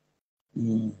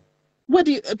 Mm. What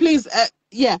do you please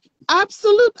yeah,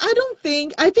 absolute. I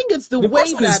think it's the The way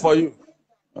question is that for you.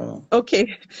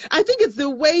 okay. I think it's the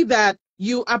way that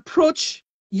you approach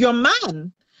your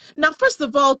man. Now, first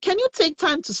of all, can you take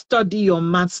time to study your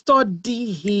man?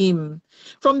 Study him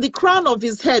from the crown of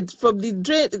his head, from the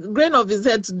grain of his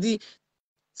head to the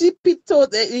tippy toe,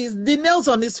 the nails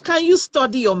on his. Can you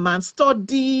study your man?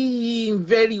 Study him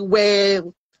very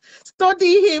well.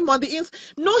 Study him on the inside.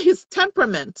 Know his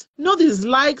temperament. Know his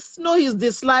likes. Know his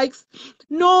dislikes.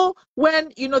 Know when,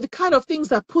 the kind of things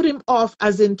that put him off,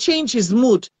 as in change his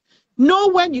mood. Know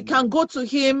when you can go to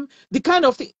him, the kind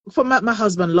of thing. For my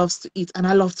husband loves to eat, and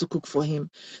I love to cook for him.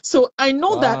 So I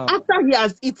know that Wow. after he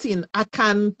has eaten, I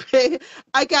can pay.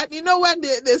 I can, when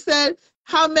they said,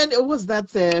 how many, what was that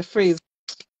phrase?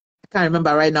 I can't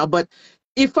remember right now, but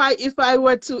if I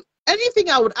were to, anything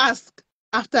I would ask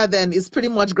after then is pretty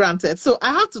much granted. So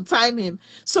I have to time him.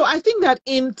 So I think that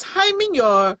in timing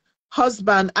your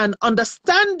husband and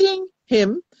understanding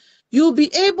him, you'll be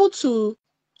able to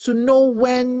know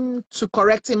when to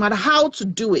correct him and how to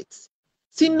do it.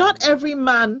 See, not every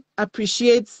man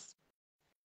appreciates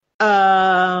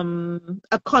a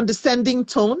condescending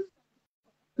tone.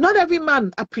 Not every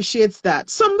man appreciates that.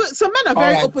 Some men are All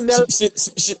very right. open. They're,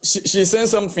 She's saying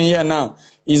something here now.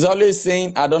 He's always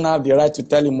saying, I don't have the right to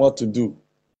tell him what to do.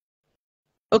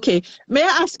 okay. May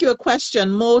I ask you a question?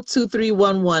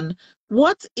 Mo2311.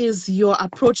 What is your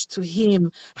approach to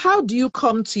him? How do you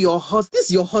come to your husband? This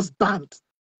is your husband.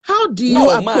 How do you No,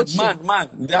 approach him? man.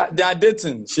 They are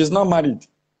dating. She's not married.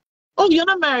 Oh, you're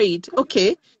not married.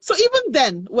 Okay. So even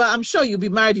then, well, I'm sure you'll be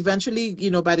married eventually,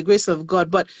 by the grace of God.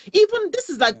 But even this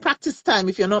is like practice time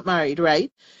if you're not married,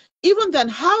 right? Even then,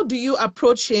 how do you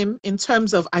approach him in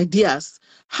terms of ideas?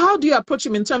 How do you approach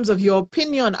him in terms of your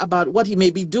opinion about what he may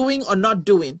be doing or not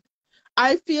doing?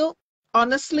 I feel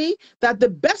honestly that the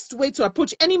best way to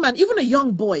approach any man, even a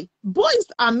young boy, boys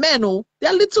are men, oh,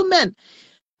 they're little men.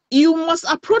 You must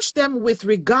approach them with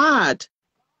regard.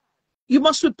 You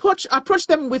must approach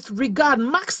them with regard,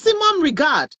 maximum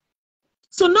regard.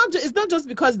 So it's not just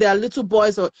because they are little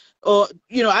boys or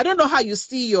I don't know how you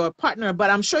see your partner, but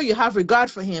I'm sure you have regard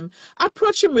for him.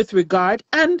 Approach him with regard,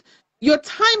 and your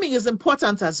timing is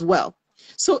important as well.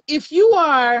 So if you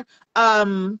are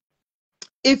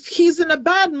if he's in a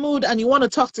bad mood and you want to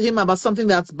talk to him about something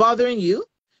that's bothering you,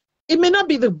 it may not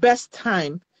be the best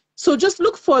time. So just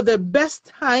look for the best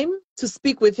time to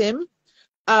speak with him,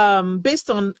 based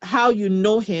on how you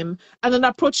know him, and then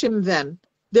approach him then.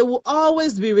 They will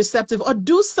always be receptive. Or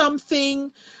do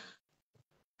something.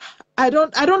 I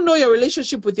don't know your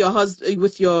relationship with your husband,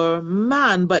 with your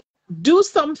man, but do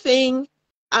something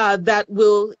that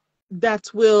will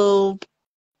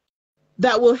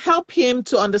help him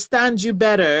to understand you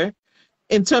better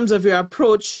in terms of your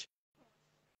approach.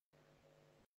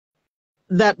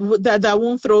 That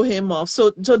won't throw him off.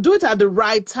 So do it at the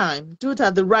right time. Do it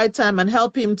at the right time and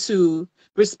help him to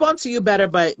respond to you better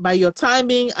by your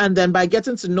timing, and then by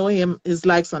getting to know him, his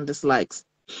likes and dislikes.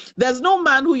 There's no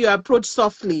man who you approach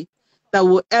softly that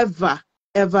will ever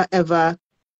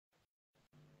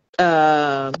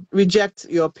reject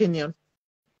your opinion.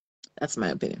 That's my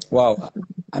opinion. Wow,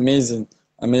 amazing.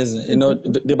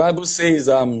 The Bible says,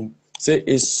 say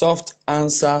a soft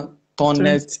answer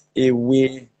turneth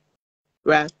away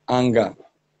anger.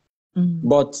 Mm-hmm.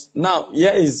 But now,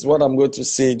 here is what I'm going to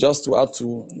say, just to add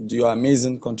to your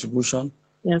amazing contribution.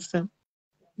 Yes, sir.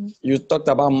 You talked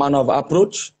about manner of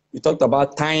approach. You talked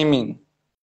about timing.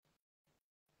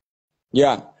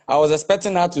 Yeah, I was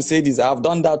expecting her to say this. I've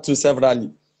done that too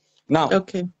severally. Now,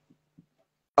 okay.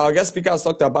 Our guest speaker has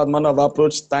talked about manner of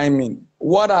approach, timing.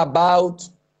 What about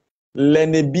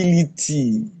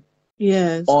learnability?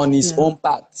 Yes. On his own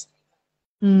part?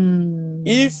 Mm.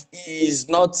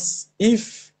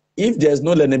 If there's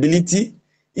no learnability,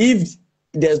 if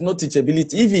there's no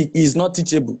teachability, if he is not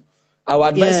teachable, I would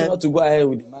advise you not to go ahead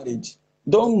with the marriage.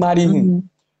 Don't marry him.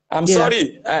 I'm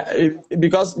sorry,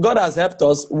 because God has helped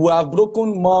us. We have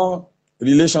broken more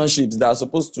relationships that are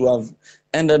supposed to have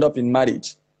ended up in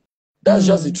marriage. That's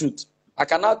just the truth. I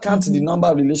cannot count the number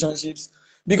of relationships,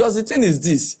 because the thing is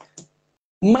this: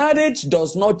 marriage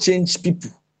does not change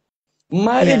people.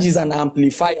 Marriage is an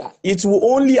amplifier. It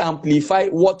will only amplify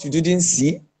what you didn't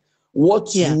see,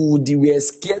 what you were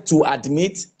scared to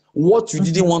admit, what you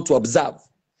didn't want to observe.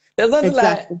 There's nothing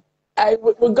like,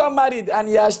 we got married and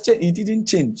he has changed. He didn't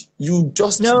change. You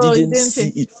just didn't see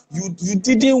it. You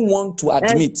didn't want to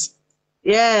admit.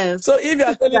 Yes. So if you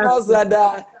are telling us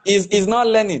that he's not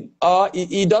learning, or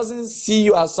he doesn't see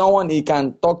you as someone he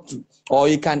can talk to, or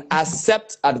he can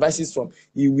accept advices from,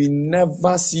 he will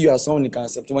never see you as someone he can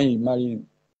accept when you marry him.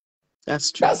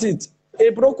 That's true. That's it. A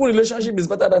broken relationship is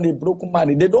better than a broken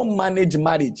marriage. They don't manage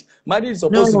marriage. Marriage is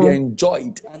supposed to be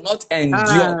enjoyed and not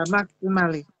endured.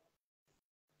 Maximally.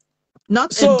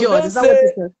 Not so endured. Don't is that what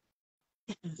you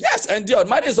said? Yes, endured.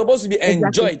 Marriage is supposed to be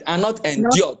enjoyed and not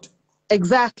endured.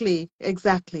 Exactly,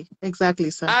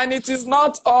 sir. And it is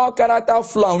not all character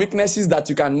flaw and weaknesses that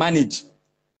you can manage.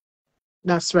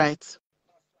 That's right.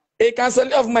 A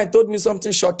counselor of mine told me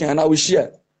something shocking, and I will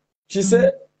share. She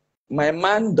said, my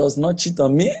man does not cheat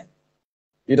on me.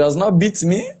 He does not beat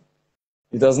me.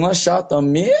 He does not shout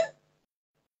on me.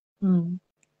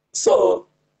 So,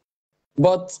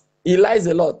 but he lies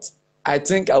a lot. I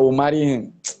think I will marry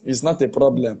him. It's not a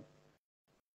problem.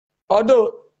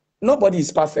 Although nobody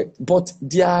is perfect, but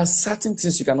there are certain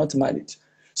things you cannot manage.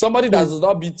 Somebody that does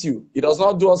not beat you, he does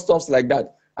not do stuff like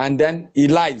that, and then he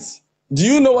lies. Do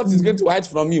you know what he's going to hide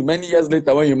from you many years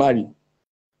later when you marry?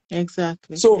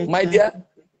 Exactly. So, my dear,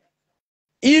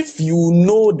 if you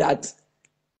know that,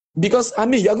 because,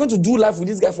 you're going to do life with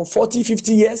this guy for 40,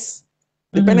 50 years,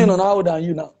 depending on how old are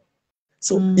you now.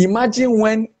 So, imagine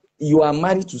when you are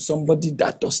married to somebody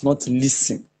that does not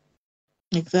listen.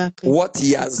 Exactly. What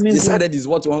he has decided is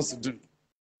what he wants to do.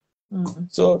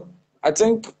 So, I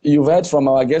think you've heard from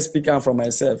our guest speaker and from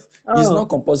myself. It's Oh, not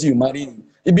compulsory you marry him.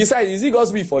 Besides, is it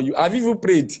God's will for you? Have you even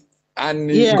prayed? And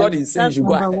yes, God is saying you that's should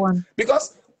go number ahead. one.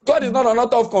 Because God is not an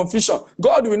author of confusion.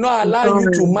 God will not allow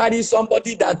you to Sorry. marry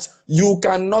somebody that you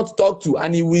cannot talk to,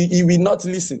 and he will not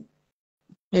listen.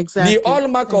 The Exactly.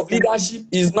 hallmark of Exactly. leadership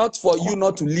is not for you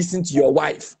not to listen to your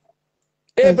wife.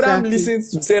 Abraham Exactly.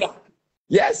 listens to Sarah.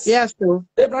 Yes. Yes, so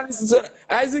Abraham listens to Sarah.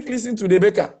 Isaac listened to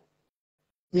Rebecca.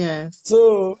 yes.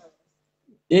 So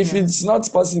if Yeah. it's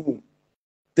not possible,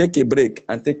 take a break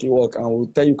and take a walk, and we'll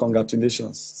tell you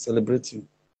congratulations, celebrate you.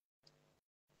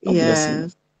 God bless you.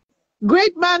 Yes.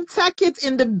 Great man Tackett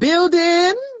in the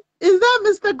building. Is that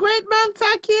Mr. Great man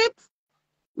Tackett?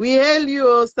 We hail you,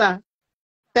 oh, sir.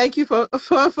 Thank you for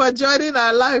joining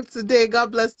our live today.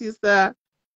 God bless you, sir.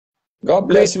 God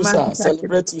bless Great you, man sir. Tackett.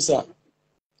 Celebrate you, sir.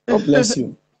 God bless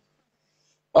you.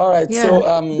 All right. Yeah, So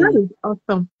that is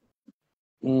awesome.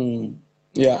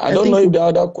 yeah, I I don't know think if there are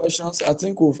other questions. I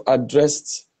think we've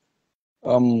addressed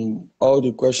all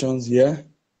the questions here.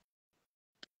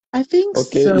 I think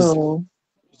Okay, it's so.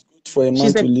 good for a man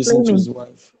She's to listen to explaining. his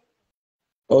wife.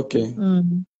 Okay.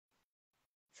 Mm.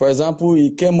 For example,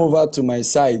 he came over to my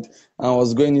side and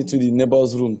was going into the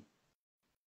neighbor's room.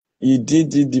 He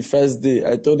did it the first day.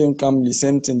 I told him calmly,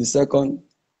 same thing the second.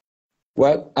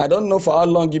 Well, I don't know for how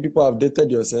long you people have dated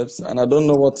yourselves, and I don't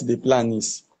know what the plan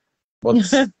is.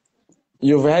 But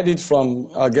you've heard it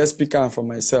from our guest speaker and from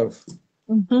myself.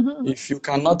 If you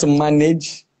cannot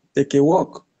manage, take a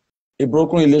walk. A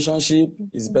broken relationship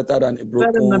is better than a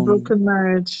Better than a broken. broken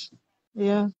marriage.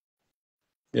 Yeah,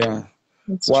 Yeah.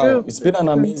 it's Wow, true. it's been It's an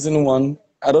true. amazing one.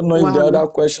 I don't know if there are Wow. other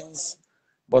questions,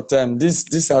 but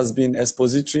this has been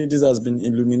expository. This has been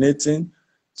illuminating.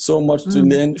 So much to Mm.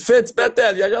 learn. Faith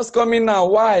Bethel, you're just coming now.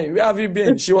 Why? Where have you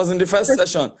been? She was in the first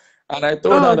session, and I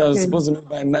told her that I was Okay. supposed to meet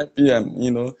by 9 p.m.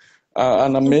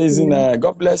 An amazing. Okay.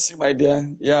 God bless you, my dear.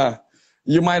 Yeah.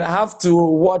 You might have to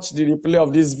watch the replay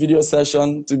of this video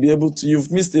session to be able to.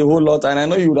 You've missed a whole lot, and I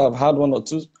know you would have had one or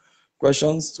two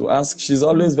questions to ask. She's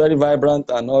always very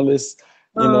vibrant and always,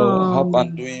 hop Oh,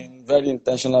 and doing very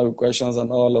intentional with questions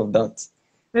and all of that.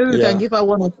 maybe we can Yeah. give her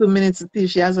 1 or 2 minutes to see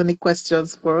if she has any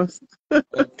questions for us.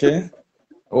 Okay.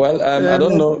 Well, I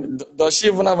don't know. Does she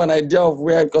even have an idea of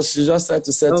where? Because she just tried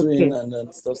to settle in Okay.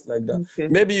 and stuff like that. Okay.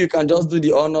 Maybe you can just do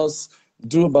the honors,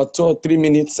 do about 2 or 3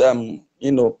 minutes,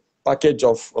 package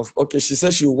of. Okay, she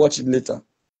says she'll watch it later.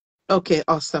 Okay.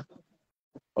 Awesome.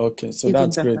 Okay, so Even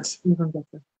that's better. great. Even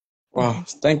better. Wow,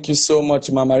 thank you so much,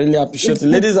 Mama. I really appreciate it.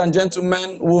 Ladies and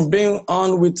gentlemen, we've been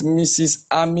on with Mrs.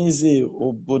 Amize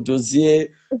Obodozie.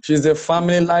 She's a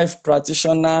family life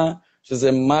practitioner. She's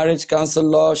a marriage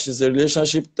counselor. She's a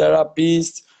relationship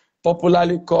therapist,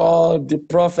 popularly called the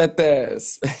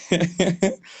prophetess.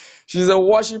 She's a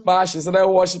worshiper. She started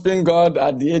worshiping God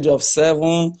at the age of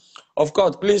 7. Of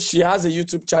course, please, she has a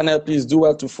YouTube channel. Please do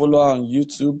well to follow her on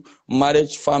YouTube,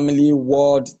 Marriage Family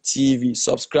World TV.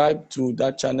 Subscribe to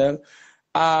that channel.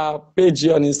 Our page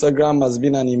here on Instagram has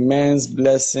been an immense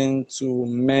blessing to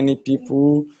many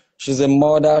people. She's a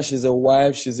mother, she's a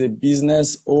wife, she's a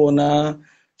business owner.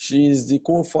 She is the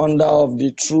co-founder of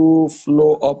the True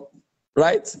Flow Up,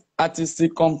 right?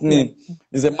 Artistic Yes. company.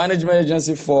 It's a management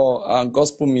agency for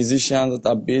gospel musicians that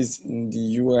are based in the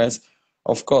US.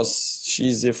 Of course,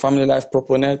 she's a family life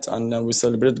proponent, and we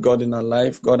celebrate God in her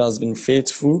life. God has been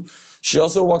faithful. She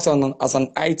also works as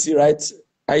an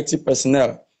IT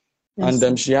personnel, Yes, and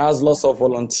sir. she has lots of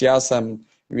volunteers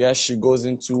where she goes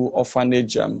into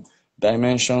orphanage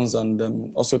dimensions and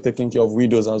also taking care of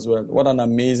widows as well. What an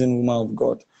amazing woman of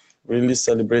God. Really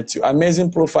celebrate you.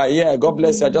 Amazing profile. Yeah, God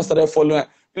bless you. I just started following her.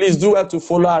 Please do well to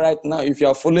follow her right now. If you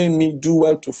are following me, do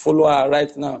well to follow her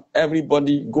right now.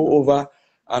 Everybody go over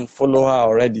and follow her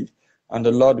already. And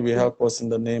the Lord will help us in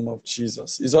the name of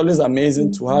Jesus. It's always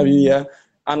amazing to have you here.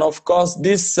 And of course,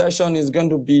 this session is going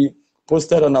to be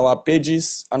posted on our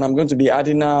pages, and I'm going to be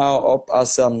adding her up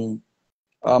as a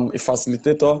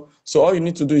facilitator. So all you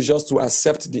need to do is just to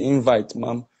accept the invite,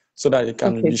 ma'am, so that it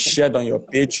can Okay, be sir. shared on your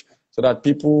page, so that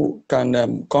people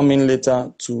can come in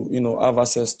later to have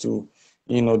access to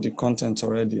the content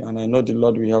already. And I know the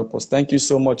Lord will help us. Thank you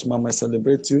so much, ma'am. I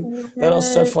celebrate you. Let us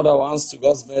stretch Okay. forth our hands to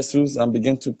God's vessels and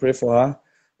begin to pray for her,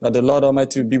 that the Lord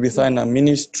Almighty will be with her in her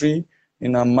ministry,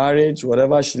 in her marriage.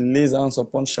 Whatever she lays hands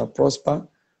upon shall prosper.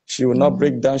 She will not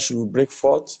break down, she will break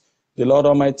forth. The Lord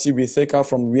Almighty will take her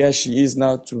from where she is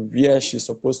now to where she's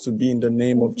supposed to be in the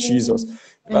name of Jesus.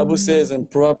 The Bible says in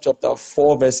Proverbs chapter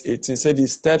 4, verse 18, said the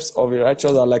steps of the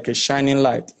righteous are like a shining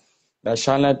light that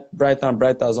shineth brighter and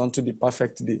brighter as unto the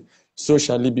perfect day. So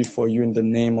shall it be for you in the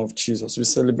name of Jesus. We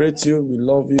celebrate you, we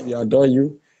love you, we adore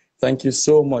you. Thank you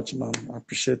so much, ma'am. I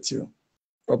appreciate you.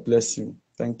 God bless you.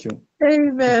 Thank you.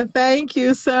 Amen. Thank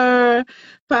you, sir.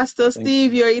 Pastor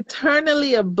Steve, you're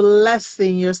eternally a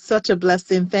blessing. You're such a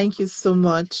blessing. Thank you so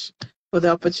much for the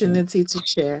opportunity to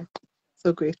share.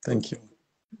 So grateful. Thank you.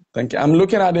 Thank you. I'm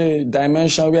looking at a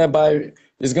dimension whereby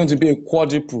it's going to be a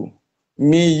quadruple.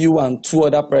 Me, you, and 2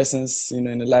 other persons, in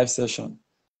a live session.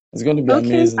 It's going to be Okay,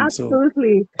 amazing.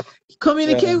 absolutely.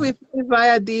 Communicate with me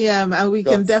via DM and we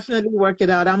can definitely work it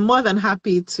out. I'm more than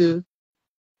happy to.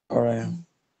 All right.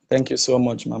 Thank you so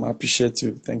much, ma'am. I appreciate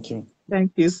you. Thank you.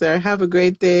 Thank you, sir. Have a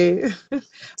great day.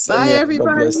 Same Bye, here.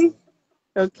 God bless. everybody.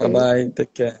 Okay. Bye-bye.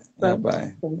 Take care. Bye. Yeah,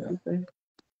 bye. Thank Yeah. you, sir.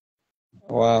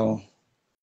 Wow.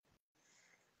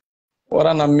 What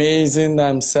an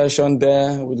amazing session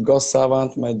there with God's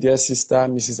servant, my dear sister,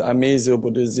 Mrs. Amaze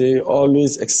Obodoze.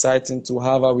 Always exciting to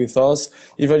have her with us.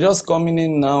 If you're just coming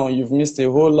in now, you've missed a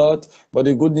whole lot. But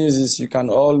the good news is you can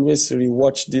always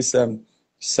rewatch this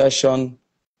session.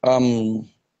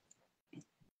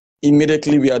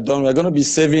 Immediately we are done. We're going to be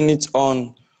saving it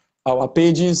on our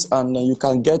pages, and you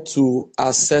can get to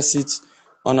access it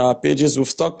on our pages.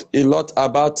 We've talked a lot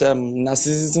about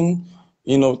narcissism.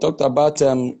 Talked about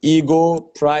ego,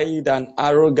 pride, and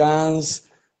arrogance,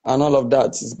 and all of that.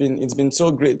 It's been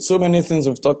so great. So many things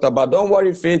we've talked about. Don't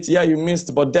worry, Faith. Yeah, you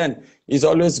missed, but then it's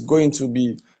always going to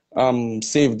be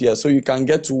saved here, so you can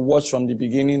get to watch from the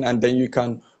beginning, and then you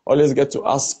can always get to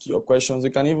ask your questions.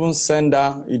 You can even send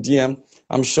her a DM.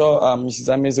 I'm sure Mrs.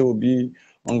 Ameze will be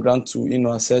on ground to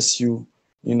assess you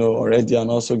already, and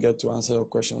also get to answer your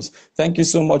questions. Thank you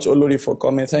so much, Olori, for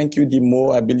coming. Thank you,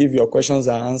 Dimo. I believe your questions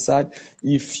are answered.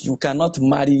 If you cannot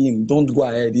marry him, don't go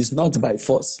ahead. It's not by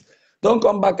force. Don't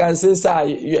come back and say, sir,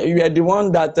 you are the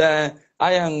one that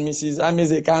I and Mrs.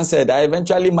 Ameze cancelled. I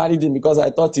eventually married him because I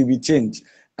thought he would change.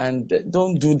 And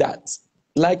don't do that.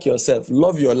 Like yourself.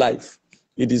 Love your life.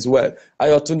 It is well.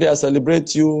 Ayotunde, I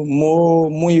celebrate you.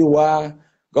 Muiwa,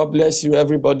 God bless you,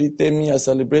 everybody. Temi, I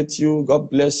celebrate you. God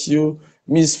bless you.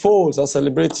 Miss Foles, I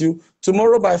celebrate you.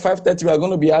 Tomorrow by 5:30, we are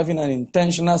going to be having an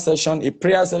intentional session, a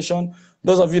prayer session.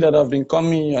 Those of you that have been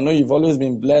coming, I know you've always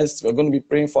been blessed. We're going to be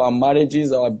praying for our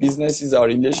marriages, our businesses, our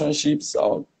relationships,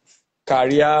 our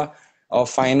career, our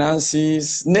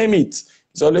finances, name it.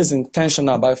 It's always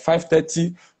intentional. By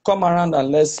 5:30, come around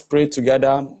and let's pray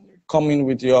together. Come in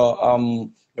with your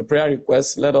prayer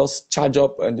requests. Let us charge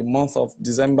up in the month of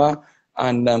December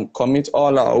and commit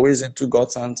all our ways into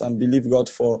God's hands and believe God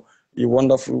for a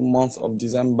wonderful month of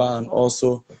December and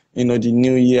also, the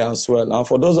new year as well. And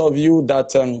for those of you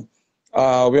that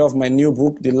we have my new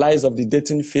book, The Lies of the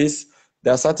Dating Phase,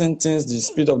 there are certain things the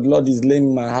Spirit of the Lord is laying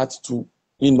in my heart to,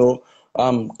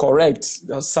 correct.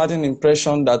 There's certain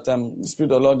impression that the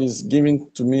Spirit of the Lord is giving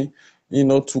to me,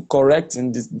 to correct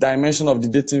in this dimension of the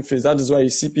dating phase. That is why you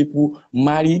see people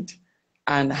married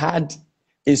and had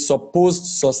a supposed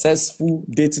successful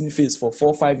dating phase for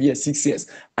 4, 5 years, 6 years,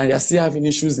 and they are still having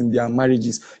issues in their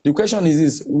marriages. The question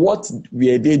is what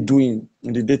were they doing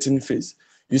in the dating phase?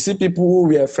 You see people who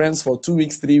were friends for 2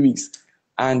 weeks, 3 weeks,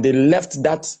 and they left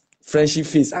that friendship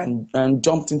phase and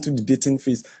jumped into the dating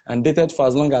phase and dated for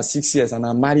as long as 6 years and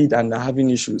are married and are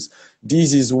having issues.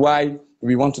 This is why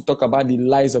we want to talk about the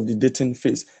lies of the dating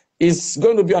phase. It's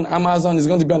going to be on Amazon, it's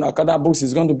going to be on Okada Books,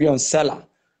 it's going to be on Seller,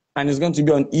 and it's going to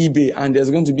be on eBay, and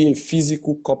there's going to be a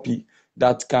physical copy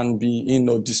that can be,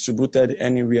 distributed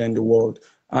anywhere in the world.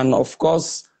 And of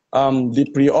course, the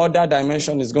pre-order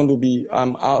dimension is going to be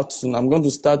out soon. I'm going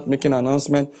to start making an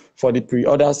announcement for the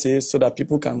pre-order sales so that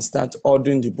people can start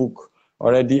ordering the book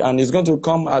already. And it's going to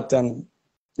come at,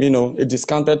 a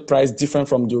discounted price different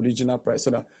from the original price so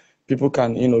that people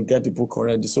can, get the book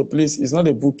already. So please, it's not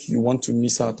a book you want to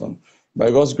miss out on. By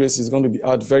God's grace, it's going to be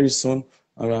out very soon,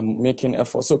 and we are making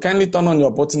effort. So kindly turn on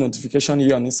your button notification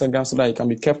here on Instagram so that you can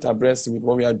be kept abreast with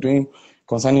what we are doing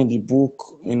concerning the book,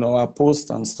 our posts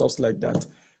and stuff like that.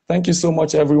 Thank you so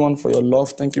much, everyone, for your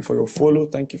love. Thank you for your follow.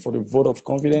 Thank you for the vote of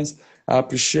confidence. I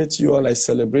appreciate you all. I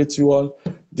celebrate you all.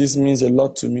 This means a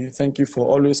lot to me. Thank you for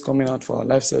always coming out for our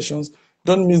live sessions.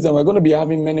 Don't miss them. We're going to be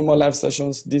having many more live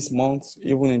sessions this month,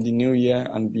 even in the new year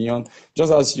and beyond.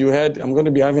 Just as you heard, I'm going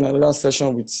to be having another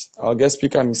session with our guest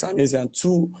speaker, Ms. Amaze, and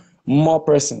 2 more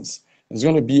persons. It's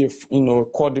going to be a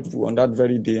quadruple on that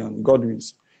very day, and God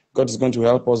is going to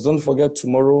help us. Don't forget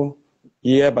tomorrow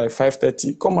here by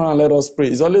 5:30. Come on and let us pray.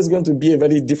 It's always going to be a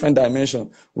very different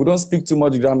dimension. We don't speak too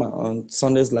much drama on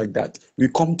Sundays like that. We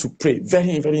come to pray,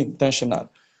 very, very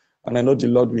intentional. And I know the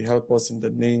Lord will help us in the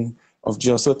name of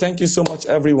Jesus. So thank you so much,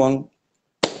 everyone.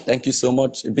 Thank you so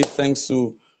much. A big thanks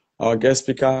to our guest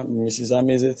speaker, Mrs.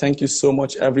 Amaze. Thank you so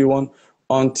much, everyone.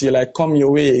 Until I come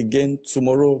your way again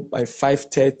tomorrow by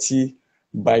 5:30,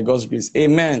 by God's grace.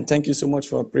 Amen. Thank you so much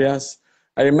for your prayers.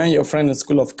 I remain your friend in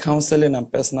School of Counseling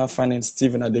and Personal Finance,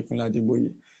 Stephen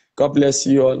ADEGBOYE. God bless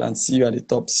you all and see you at the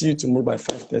top. See you tomorrow by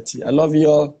 5:30. I love you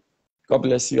all. God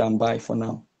bless you and bye for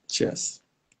now. Cheers.